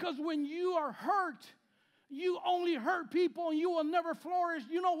 Because when you are hurt, you only hurt people and you will never flourish.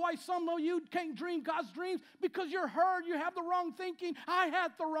 You know why some of you can't dream God's dreams? Because you're hurt. You have the wrong thinking. I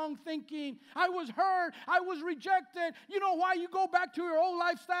had the wrong thinking. I was hurt. I was rejected. You know why you go back to your old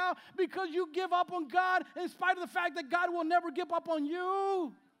lifestyle? Because you give up on God in spite of the fact that God will never give up on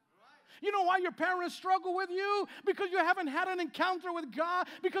you. You know why your parents struggle with you? Because you haven't had an encounter with God.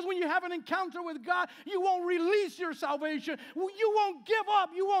 Because when you have an encounter with God, you won't release your salvation. You won't give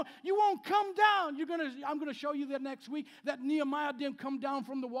up. You won't come down. I'm going to show you that next week that Nehemiah didn't come down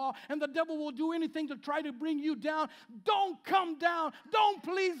from the wall, and the devil will do anything to try to bring you down. Don't come down. Don't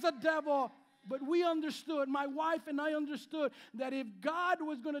please the devil. But we understood, my wife and I understood, that if God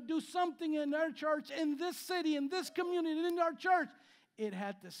was going to do something in our church, in this city, in this community, in our church, it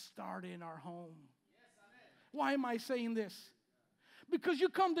had to start in our home. Why am I saying this? Because you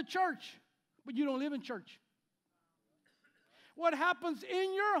come to church, but you don't live in church. What happens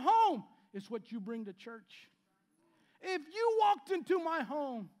in your home is what you bring to church. If you walked into my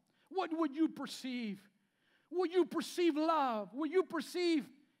home, what would you perceive? Would you perceive love? Would you perceive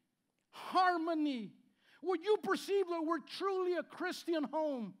harmony? Would you perceive that we're truly a Christian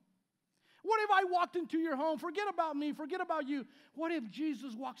home? What if I walked into your home? Forget about me, forget about you. What if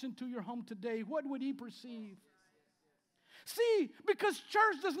Jesus walks into your home today? What would he perceive? See, because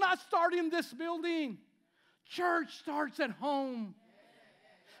church does not start in this building. Church starts at home.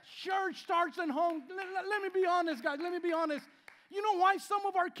 Church starts at home. Let me be honest, guys. Let me be honest. You know why some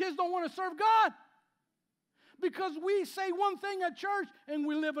of our kids don't want to serve God? Because we say one thing at church and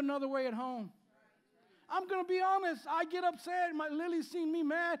we live another way at home. I'm going to be honest. I get upset. Lily's seen me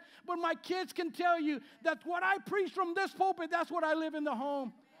mad. But my kids can tell you that what I preach from this pulpit, that's what I live in the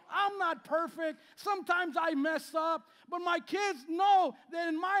home. I'm not perfect. Sometimes I mess up. But my kids know that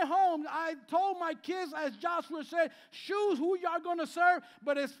in my home, I told my kids, as Joshua said, choose who you are going to serve.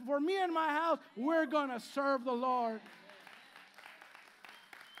 But as for me and my house, we're going to serve the Lord.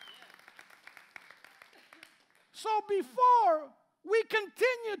 So before we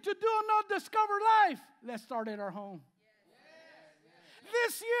continue to do another Discover Life, let's start at our home.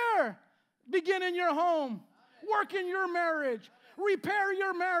 This year, begin in your home. Work in your marriage. Repair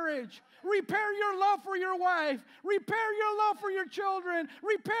your marriage. Repair your love for your wife. Repair your love for your children.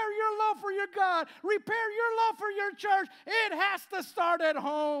 Repair your love for your God. Repair your love for your church. It has to start at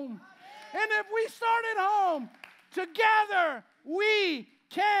home. And if we start at home, together we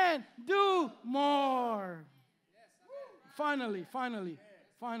can do more. Finally,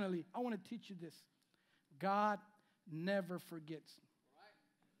 I want to teach you this. God never forgets.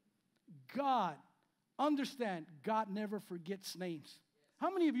 God, understand, God never forgets names. How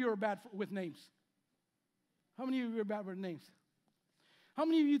many of you are bad with names? How many of you are bad with names? How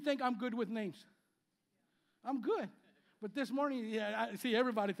many of you think I'm good with names? I'm good. But this morning, yeah, I see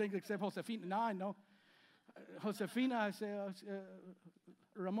everybody thinks except Josefina. Now I know. Josefina, I say,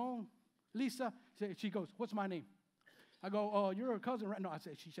 Ramon, Lisa. She goes, what's my name? I go, oh, you're a cousin, right? No, I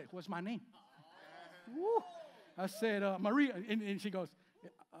said, she said, what's my name? Woo. I said, Maria. And she goes,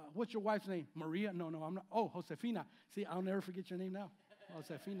 what's your wife's name? Maria? No, I'm not. Oh, Josefina. See, I'll never forget your name now.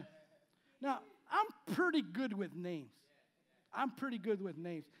 Josefina. Now, I'm pretty good with names.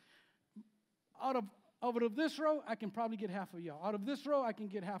 Out of this row, I can probably get half of y'all. Out of this row, I can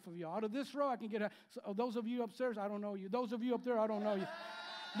get half of y'all. Out of this row, I can get half. So, those of you upstairs, I don't know you. Those of you up there, I don't know you.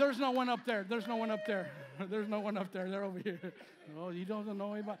 There's no one up there. There's no one up there. There's no one up there. They're over here. Oh, you don't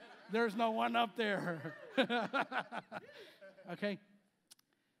know anybody? There's no one up there. Okay?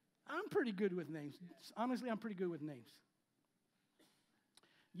 I'm pretty good with names. Honestly, I'm pretty good with names.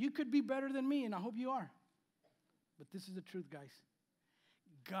 You could be better than me, and I hope you are. But this is the truth, guys.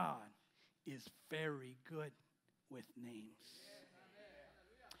 God is very good with names.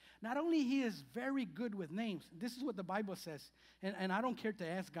 Not only he is very good with names, this is what the Bible says, and I don't care to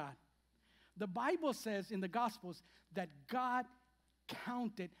ask God. The Bible says in the Gospels that God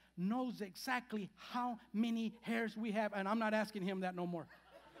knows exactly how many hairs we have, and I'm not asking him that no more.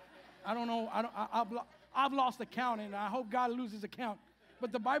 I don't know. I've lost the count, and I hope God loses the count.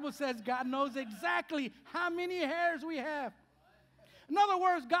 But the Bible says God knows exactly how many hairs we have. In other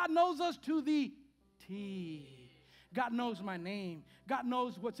words, God knows us to the T. God knows my name. God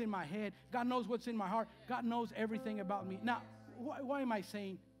knows what's in my head. God knows what's in my heart. God knows everything about me. Now, why am I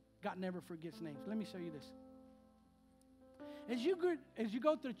saying God never forgets names? Let me show you this. As you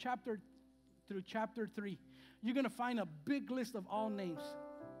go through chapter 3, you're going to find a big list of all names.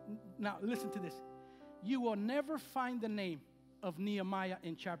 Now, listen to this. You will never find the name of Nehemiah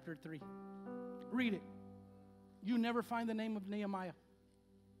in chapter 3. Read it. You never find the name of Nehemiah.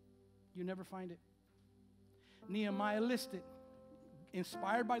 You never find it. Nehemiah listed,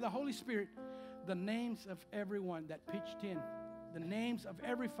 inspired by the Holy Spirit, the names of everyone that pitched in, the names of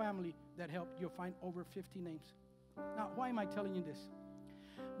every family that helped. You'll find over 50 names. Now, why am I telling you this?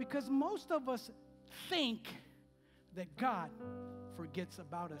 Because most of us think that God forgets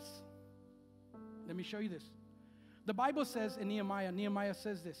about us. Let me show you this. The Bible says in Nehemiah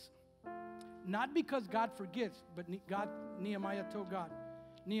says this, not because God forgets, but Nehemiah told God.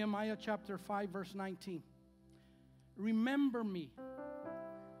 Nehemiah chapter 5, verse 19. Remember me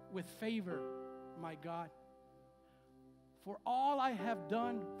with favor, my God, for all I have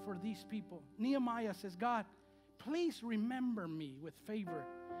done for these people. Nehemiah says, God, please remember me with favor.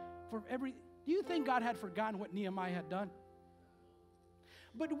 Do you think God had forgotten what Nehemiah had done?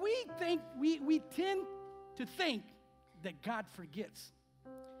 But we tend to think that God forgets.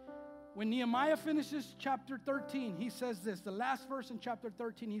 When Nehemiah finishes chapter 13, he says this. The last verse in chapter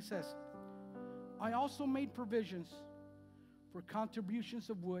 13, he says, I also made provisions for contributions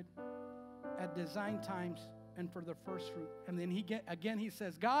of wood at design times and for the first fruit. And then he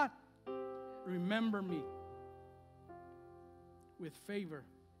says, God, remember me with favor,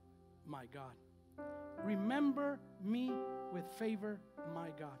 my God. Remember me with favor, my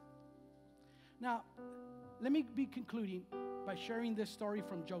God. Now, let me be concluding by sharing this story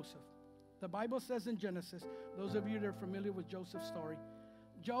from Joseph. The Bible says in Genesis, those of you that are familiar with Joseph's story,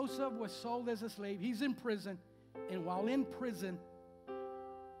 Joseph was sold as a slave. He's in prison. And while in prison,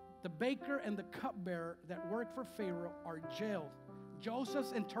 the baker and the cupbearer that work for Pharaoh are jailed.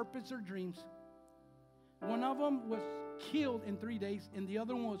 Joseph interprets their dreams. One of them was killed in 3 days, and the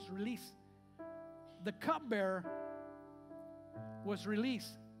other one was released. The cupbearer was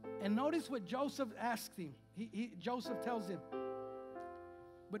released. And notice what Joseph asked him. Joseph tells him,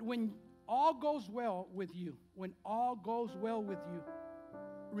 but when all goes well with you,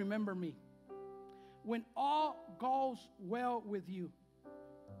 remember me. When all goes well with you,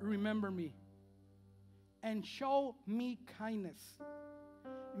 remember me. And show me kindness.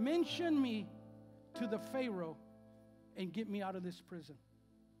 Mention me to the Pharaoh and get me out of this prison.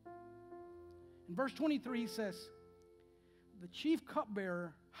 In verse 23, he says, the chief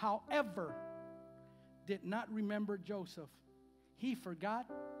cupbearer, however, did not remember Joseph. He forgot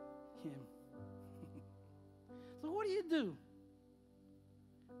him. So what do you do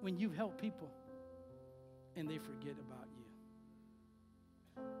when you've helped people and they forget about you?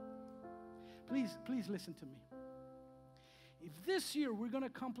 Please listen to me. If this year we're going to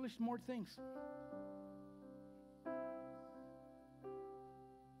accomplish more things,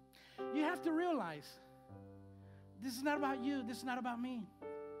 you have to realize this is not about you. This is not about me.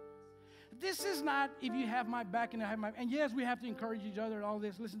 This is not if you have my back and I have my... And yes, we have to encourage each other and all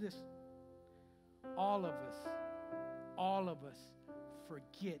this. Listen to this. All of us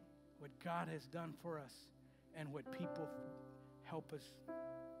forget what God has done for us and what people help us.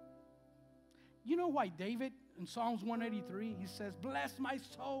 You know why David in Psalms 183, he says, bless my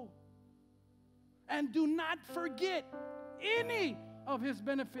soul and do not forget any of his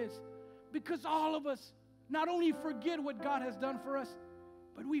benefits. Because all of us not only forget what God has done for us,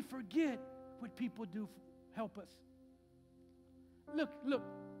 but we forget what people do help us. Look,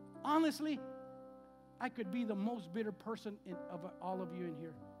 honestly, I could be the most bitter person of all of you in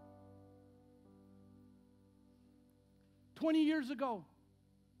here. 20 years ago,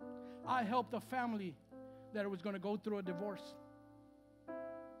 I helped a family that was going to go through a divorce.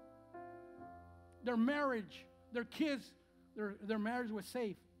 Their marriage, their kids, their marriage was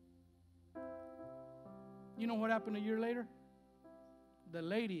safe. You know what happened a year later? The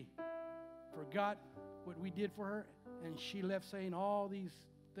lady forgot what we did for her, and she left saying all these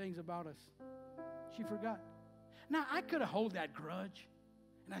things about us. She forgot. Now, I could have held that grudge,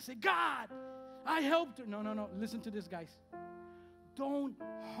 and I said, God, I helped her. No. Listen to this, guys. Don't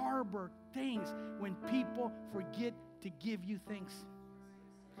harbor things when people forget to give you things.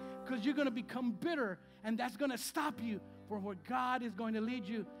 Because you're going to become bitter, and that's going to stop you from where God is going to lead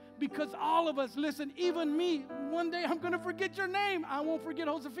you. Because all of us, listen, even me, one day I'm going to forget your name. I won't forget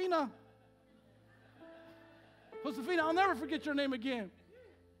Josefina. Josefina, I'll never forget your name again.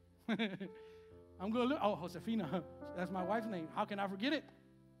 I'm going to look, oh, Josefina, that's my wife's name. How can I forget it?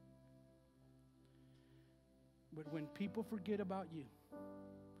 But when people forget about you,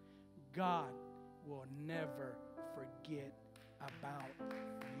 God will never forget about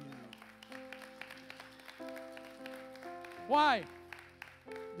you. Why?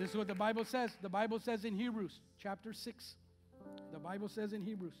 This is what the Bible says. The Bible says in Hebrews chapter 6. The Bible says in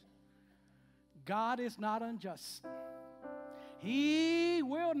Hebrews, God is not unjust. He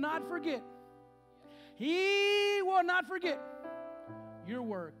will not forget. He will not forget your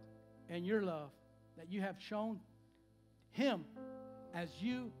work and your love that you have shown Him as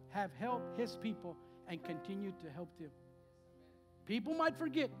you have helped His people and continue to help them. People might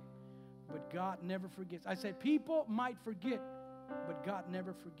forget, but God never forgets. I said people might forget, but God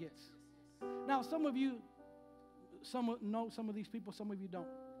never forgets. Now, some of you, know some of these people, some of you don't.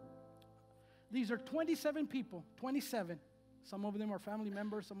 These are 27 people, 27. Some of them are family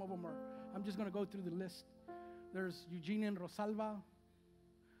members, some of them are, I'm just going to go through the list. There's Eugenia and Rosalba.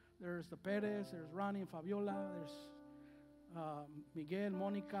 There's the Perez, there's Ronnie and Fabiola, there's Miguel,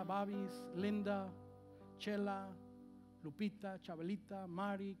 Monica, Babis, Linda, Chela, Lupita, Chabelita,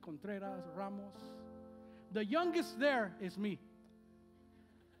 Mari, Contreras, Ramos. The youngest there is me.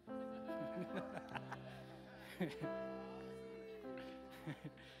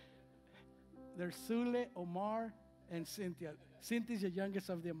 There's Sule, Omar, and Cynthia. Cynthia's the youngest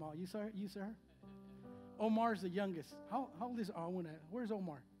of them all. You saw her? You saw her? Omar's the youngest. How old is? Oh, where's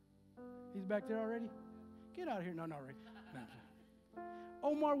Omar? He's back there already? Get out of here. No, not already. No.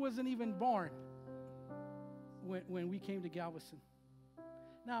 Omar wasn't even born when we came to Galveston.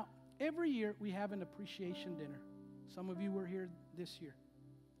 Now, every year we have an appreciation dinner. Some of you were here this year.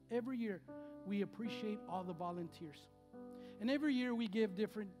 Every year we appreciate all the volunteers. And every year we give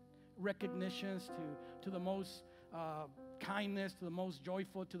different recognitions to the most kindness, to the most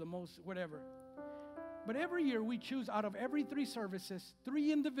joyful, to the most whatever. But every year we choose out of every 3 services,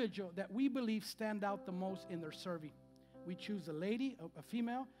 3 individuals that we believe stand out the most in their serving. We choose a lady, a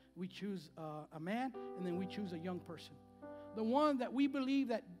female, we choose a man, and then we choose a young person. The one that we believe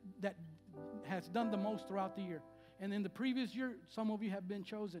that has done the most throughout the year. And in the previous year, some of you have been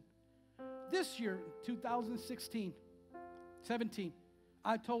chosen. This year, 2016, 17,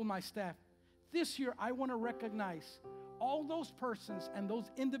 I told my staff, this year I want to recognize all those persons and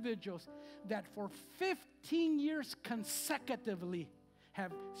those individuals that for 15 years consecutively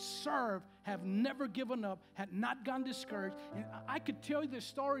have served, have never given up, had not gone discouraged. And I could tell you the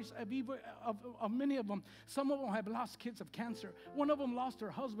stories of many of them. Some of them have lost kids of cancer. One of them lost her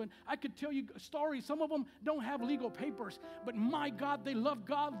husband. I could tell you stories. Some of them don't have legal papers. But my God, they love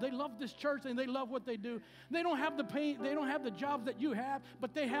God. They love this church, and they love what they do. They don't have the pain. They don't have the jobs that you have,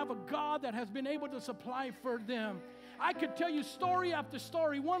 but they have a God that has been able to supply for them. I could tell you story after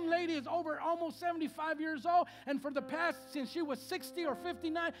story. One lady is over almost 75 years old, and for the past, since she was 60 or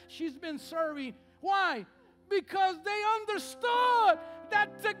 59, she's been serving. Why? Because they understood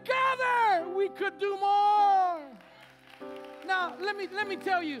that together we could do more. Now, let me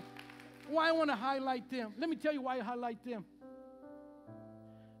tell you why I want to highlight them. Let me tell you why I highlight them.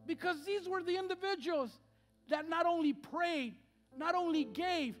 Because these were the individuals that not only prayed, not only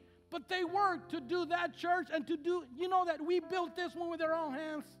gave, but they worked to do that church and to do, you know that we built this one with our own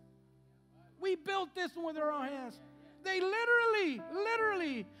hands. We built this one with our own hands. They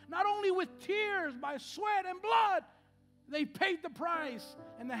literally, not only with tears, by sweat and blood, they paid the price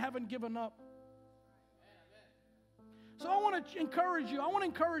and they haven't given up. So I want to encourage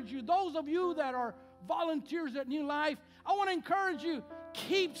you, those of you that are volunteers at New Life, I want to encourage you,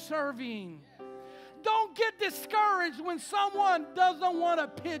 keep serving. Don't get discouraged when someone doesn't want to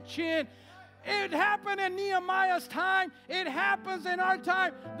pitch in. It happened in Nehemiah's time. It happens in our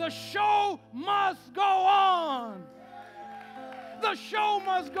time. The show must go on. The show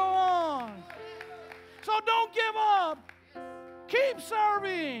must go on. So don't give up. Keep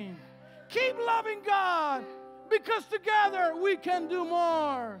serving. Keep loving God, because together we can do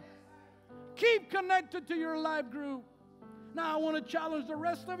more. Keep connected to your life group. Now I want to challenge the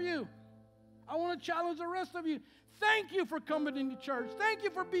rest of you. Thank you for coming into church. Thank you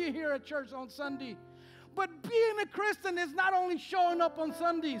for being here at church on Sunday. But being a Christian is not only showing up on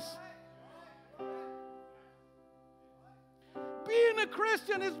Sundays. Being a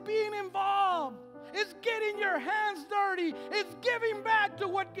Christian is being involved. It's getting your hands dirty. It's giving back to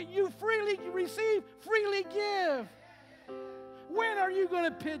what you freely receive, freely give. When are you going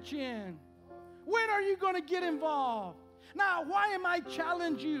to pitch in? When are you going to get involved? Now, why am I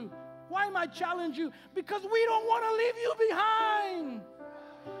challenging you? Because we don't want to leave you behind.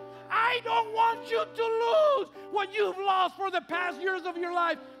 I don't want you to lose what you've lost for the past years of your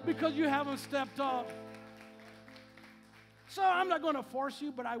life because you haven't stepped up. So I'm not going to force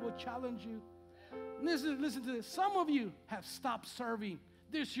you, but I will challenge you. Listen to this. Some of you have stopped serving.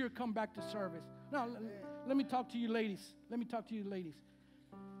 This year, come back to service. Now, let me talk to you ladies.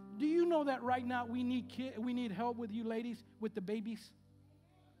 Do you know that right now we need help with you ladies, with the babies?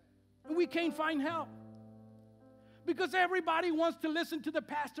 And we can't find help because everybody wants to listen to the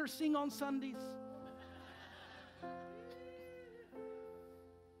pastor sing on Sundays.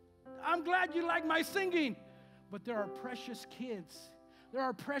 I'm glad you like my singing, but there are precious kids. There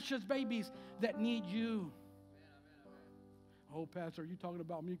are precious babies that need you. Oh, Pastor, are you talking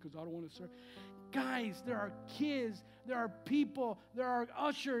about me because I don't want to serve? Guys, there are kids, there are people, there are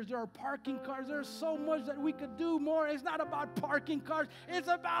ushers, there are parking cars. There's so much that we could do more. It's not about parking cars. It's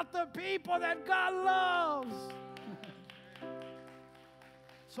about the people that God loves.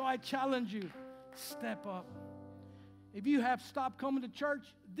 So I challenge you, step up. If you have stopped coming to church,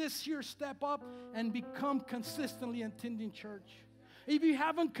 this year step up and become consistently attending church. If you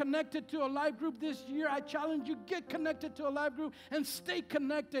haven't connected to a life group this year, I challenge you, get connected to a life group and stay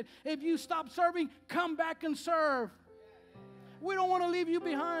connected. If you stop serving, come back and serve. We don't want to leave you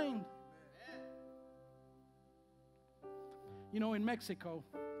behind. You know, in Mexico,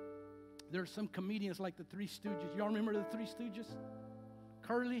 there's some comedians like the Three Stooges. Y'all remember the Three Stooges?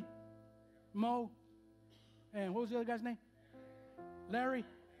 Curly, Moe. And what was the other guy's name? Larry.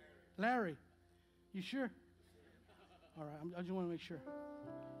 Larry. You sure? All right, I just want to make sure.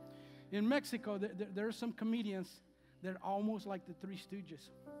 In Mexico, there are some comedians that are almost like the Three Stooges.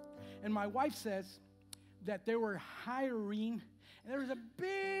 And my wife says that they were hiring, and there was a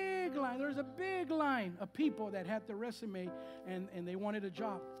big line of people that had the resume, and they wanted a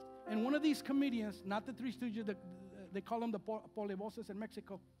job. And one of these comedians, not the Three Stooges, they call them the poleboses in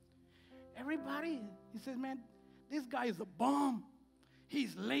Mexico. Everybody, he says, man, this guy is a bum.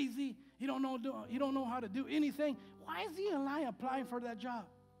 He's lazy. He don't know how to do anything. Why is he in line applying for that job?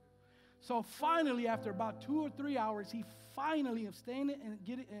 So finally, after about 2 or 3 hours, he finally, standing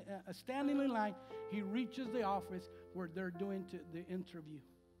in line, he reaches the office where they're doing the interview.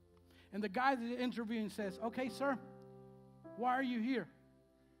 And the guy that's interviewing says, okay, sir, why are you here?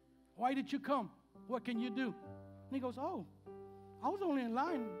 Why did you come? What can you do? And he goes, oh, I was only in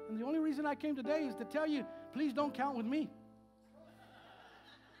line, and the only reason I came today is to tell you, please don't count with me.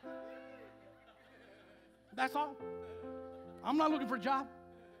 That's all. I'm not looking for a job.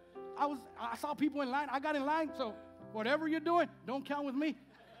 I saw people in line. I got in line, so whatever you're doing, don't count with me.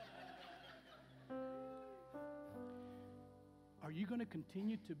 Are you going to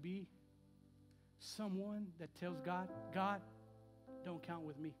continue to be someone that tells God, God, don't count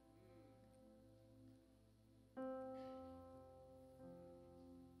with me?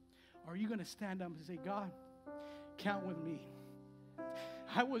 Or are you going to stand up and say, God, count with me?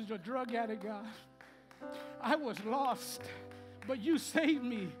 I was a drug addict, God. I was lost, but you saved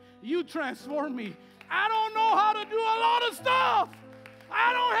me. You transformed me. I don't know how to do a lot of stuff.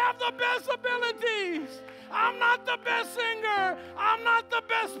 I don't have the best abilities. I'm not the best singer. I'm not the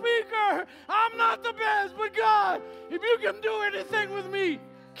best speaker. I'm not the best. But God, if you can do anything with me,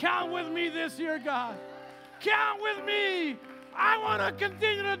 count with me this year, God. Count with me. I want to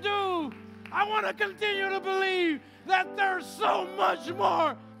continue to do. I want to continue to believe that there's so much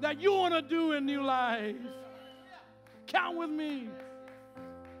more that you want to do in your life. Count with me.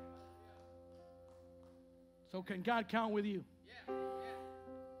 So can God count with you?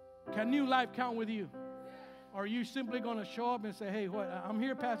 Can new life count with you? Or are you simply going to show up and say, hey, what? I'm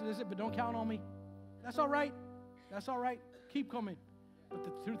here, Pastor, this is it, but don't count on me? That's all right. That's all right. Keep coming. But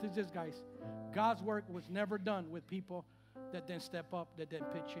the truth is this, guys. God's work was never done with people that didn't step up, that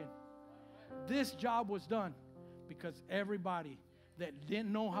didn't pitch in. This job was done because everybody that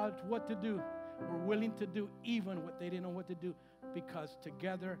didn't know what to do were willing to do even what they didn't know what to do, because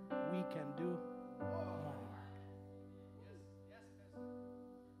together we can do more.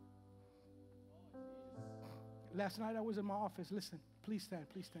 Last night I was in my office. Listen, please stand,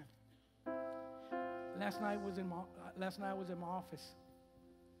 please stand. Last night I was in my office,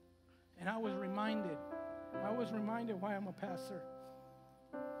 and I was reminded why I'm a pastor.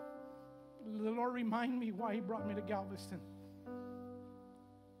 The Lord reminded me why He brought me to Galveston.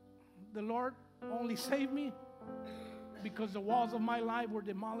 The Lord only saved me because the walls of my life were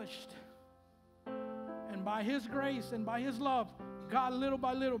demolished. And by His grace and by His love, God little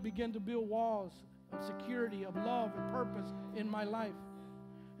by little began to build walls of security, of love and purpose in my life.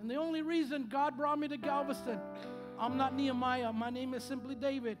 And the only reason God brought me to Galveston, I'm not Nehemiah, my name is simply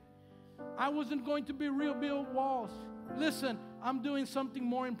David. I wasn't going to build walls. Listen, I'm doing something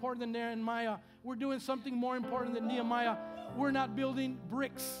more important than Nehemiah. We're doing something more important than Nehemiah. We're not building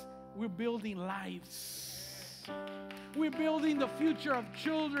bricks. We're building lives. We're building the future of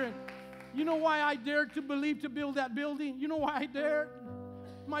children. You know why I dared to believe to build that building? You know why I dared?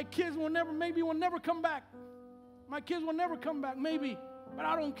 My kids will never come back. My kids will never come back, maybe. But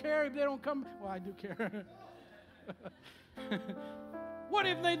I don't care if they don't come. Well, I do care. What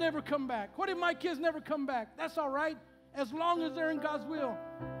if they never come back? What if my kids never come back? That's all right, as long as they're in God's will.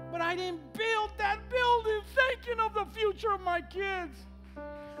 But I didn't build that building thinking of the future of my kids.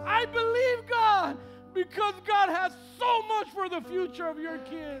 I believe God because God has so much for the future of your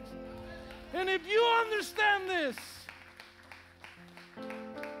kids. And if you understand this,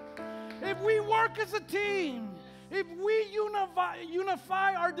 if we work as a team, if we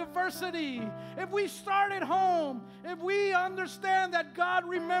unify our diversity, if we start at home, if we understand that God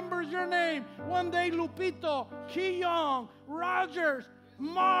remembers your name, one day Lupito, Kiyong, Rogers,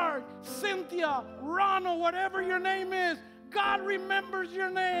 Mark, Cynthia, Ronald, whatever your name is, God remembers your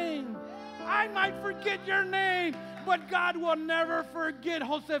name. I might forget your name, but God will never forget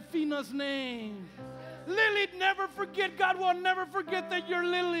Josefina's name. Lily, never forget. God will never forget that you're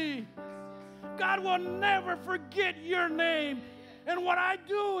Lily. God will never forget your name. And what I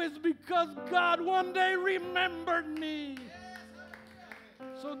do is because God one day remembered me.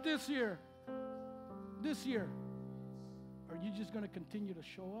 So this year, are you just going to continue to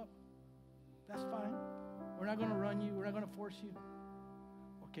show up? That's fine. We're not going to run you. We're not going to force you.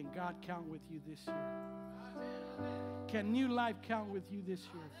 Or can God count with you this year? Can New Life count with you this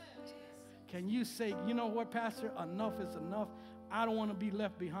year? Can you say, you know what, Pastor, enough is enough. I don't want to be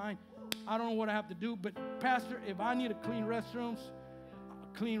left behind. I don't know what I have to do, but Pastor, if I need to clean restrooms,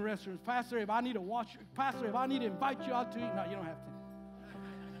 clean restrooms. Pastor, if I need to wash, Pastor, if I need to invite you out to eat, no, you don't have to.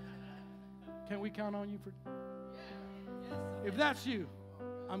 Can we count on you for? If that's you,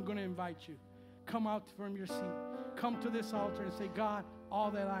 I'm going to invite you. Come out from your seat. Come to this altar and say, God,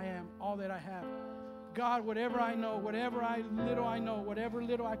 all that I am, all that I have. God, whatever I know, whatever little I know, whatever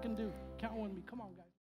little I can do, count on me. Come on, guys.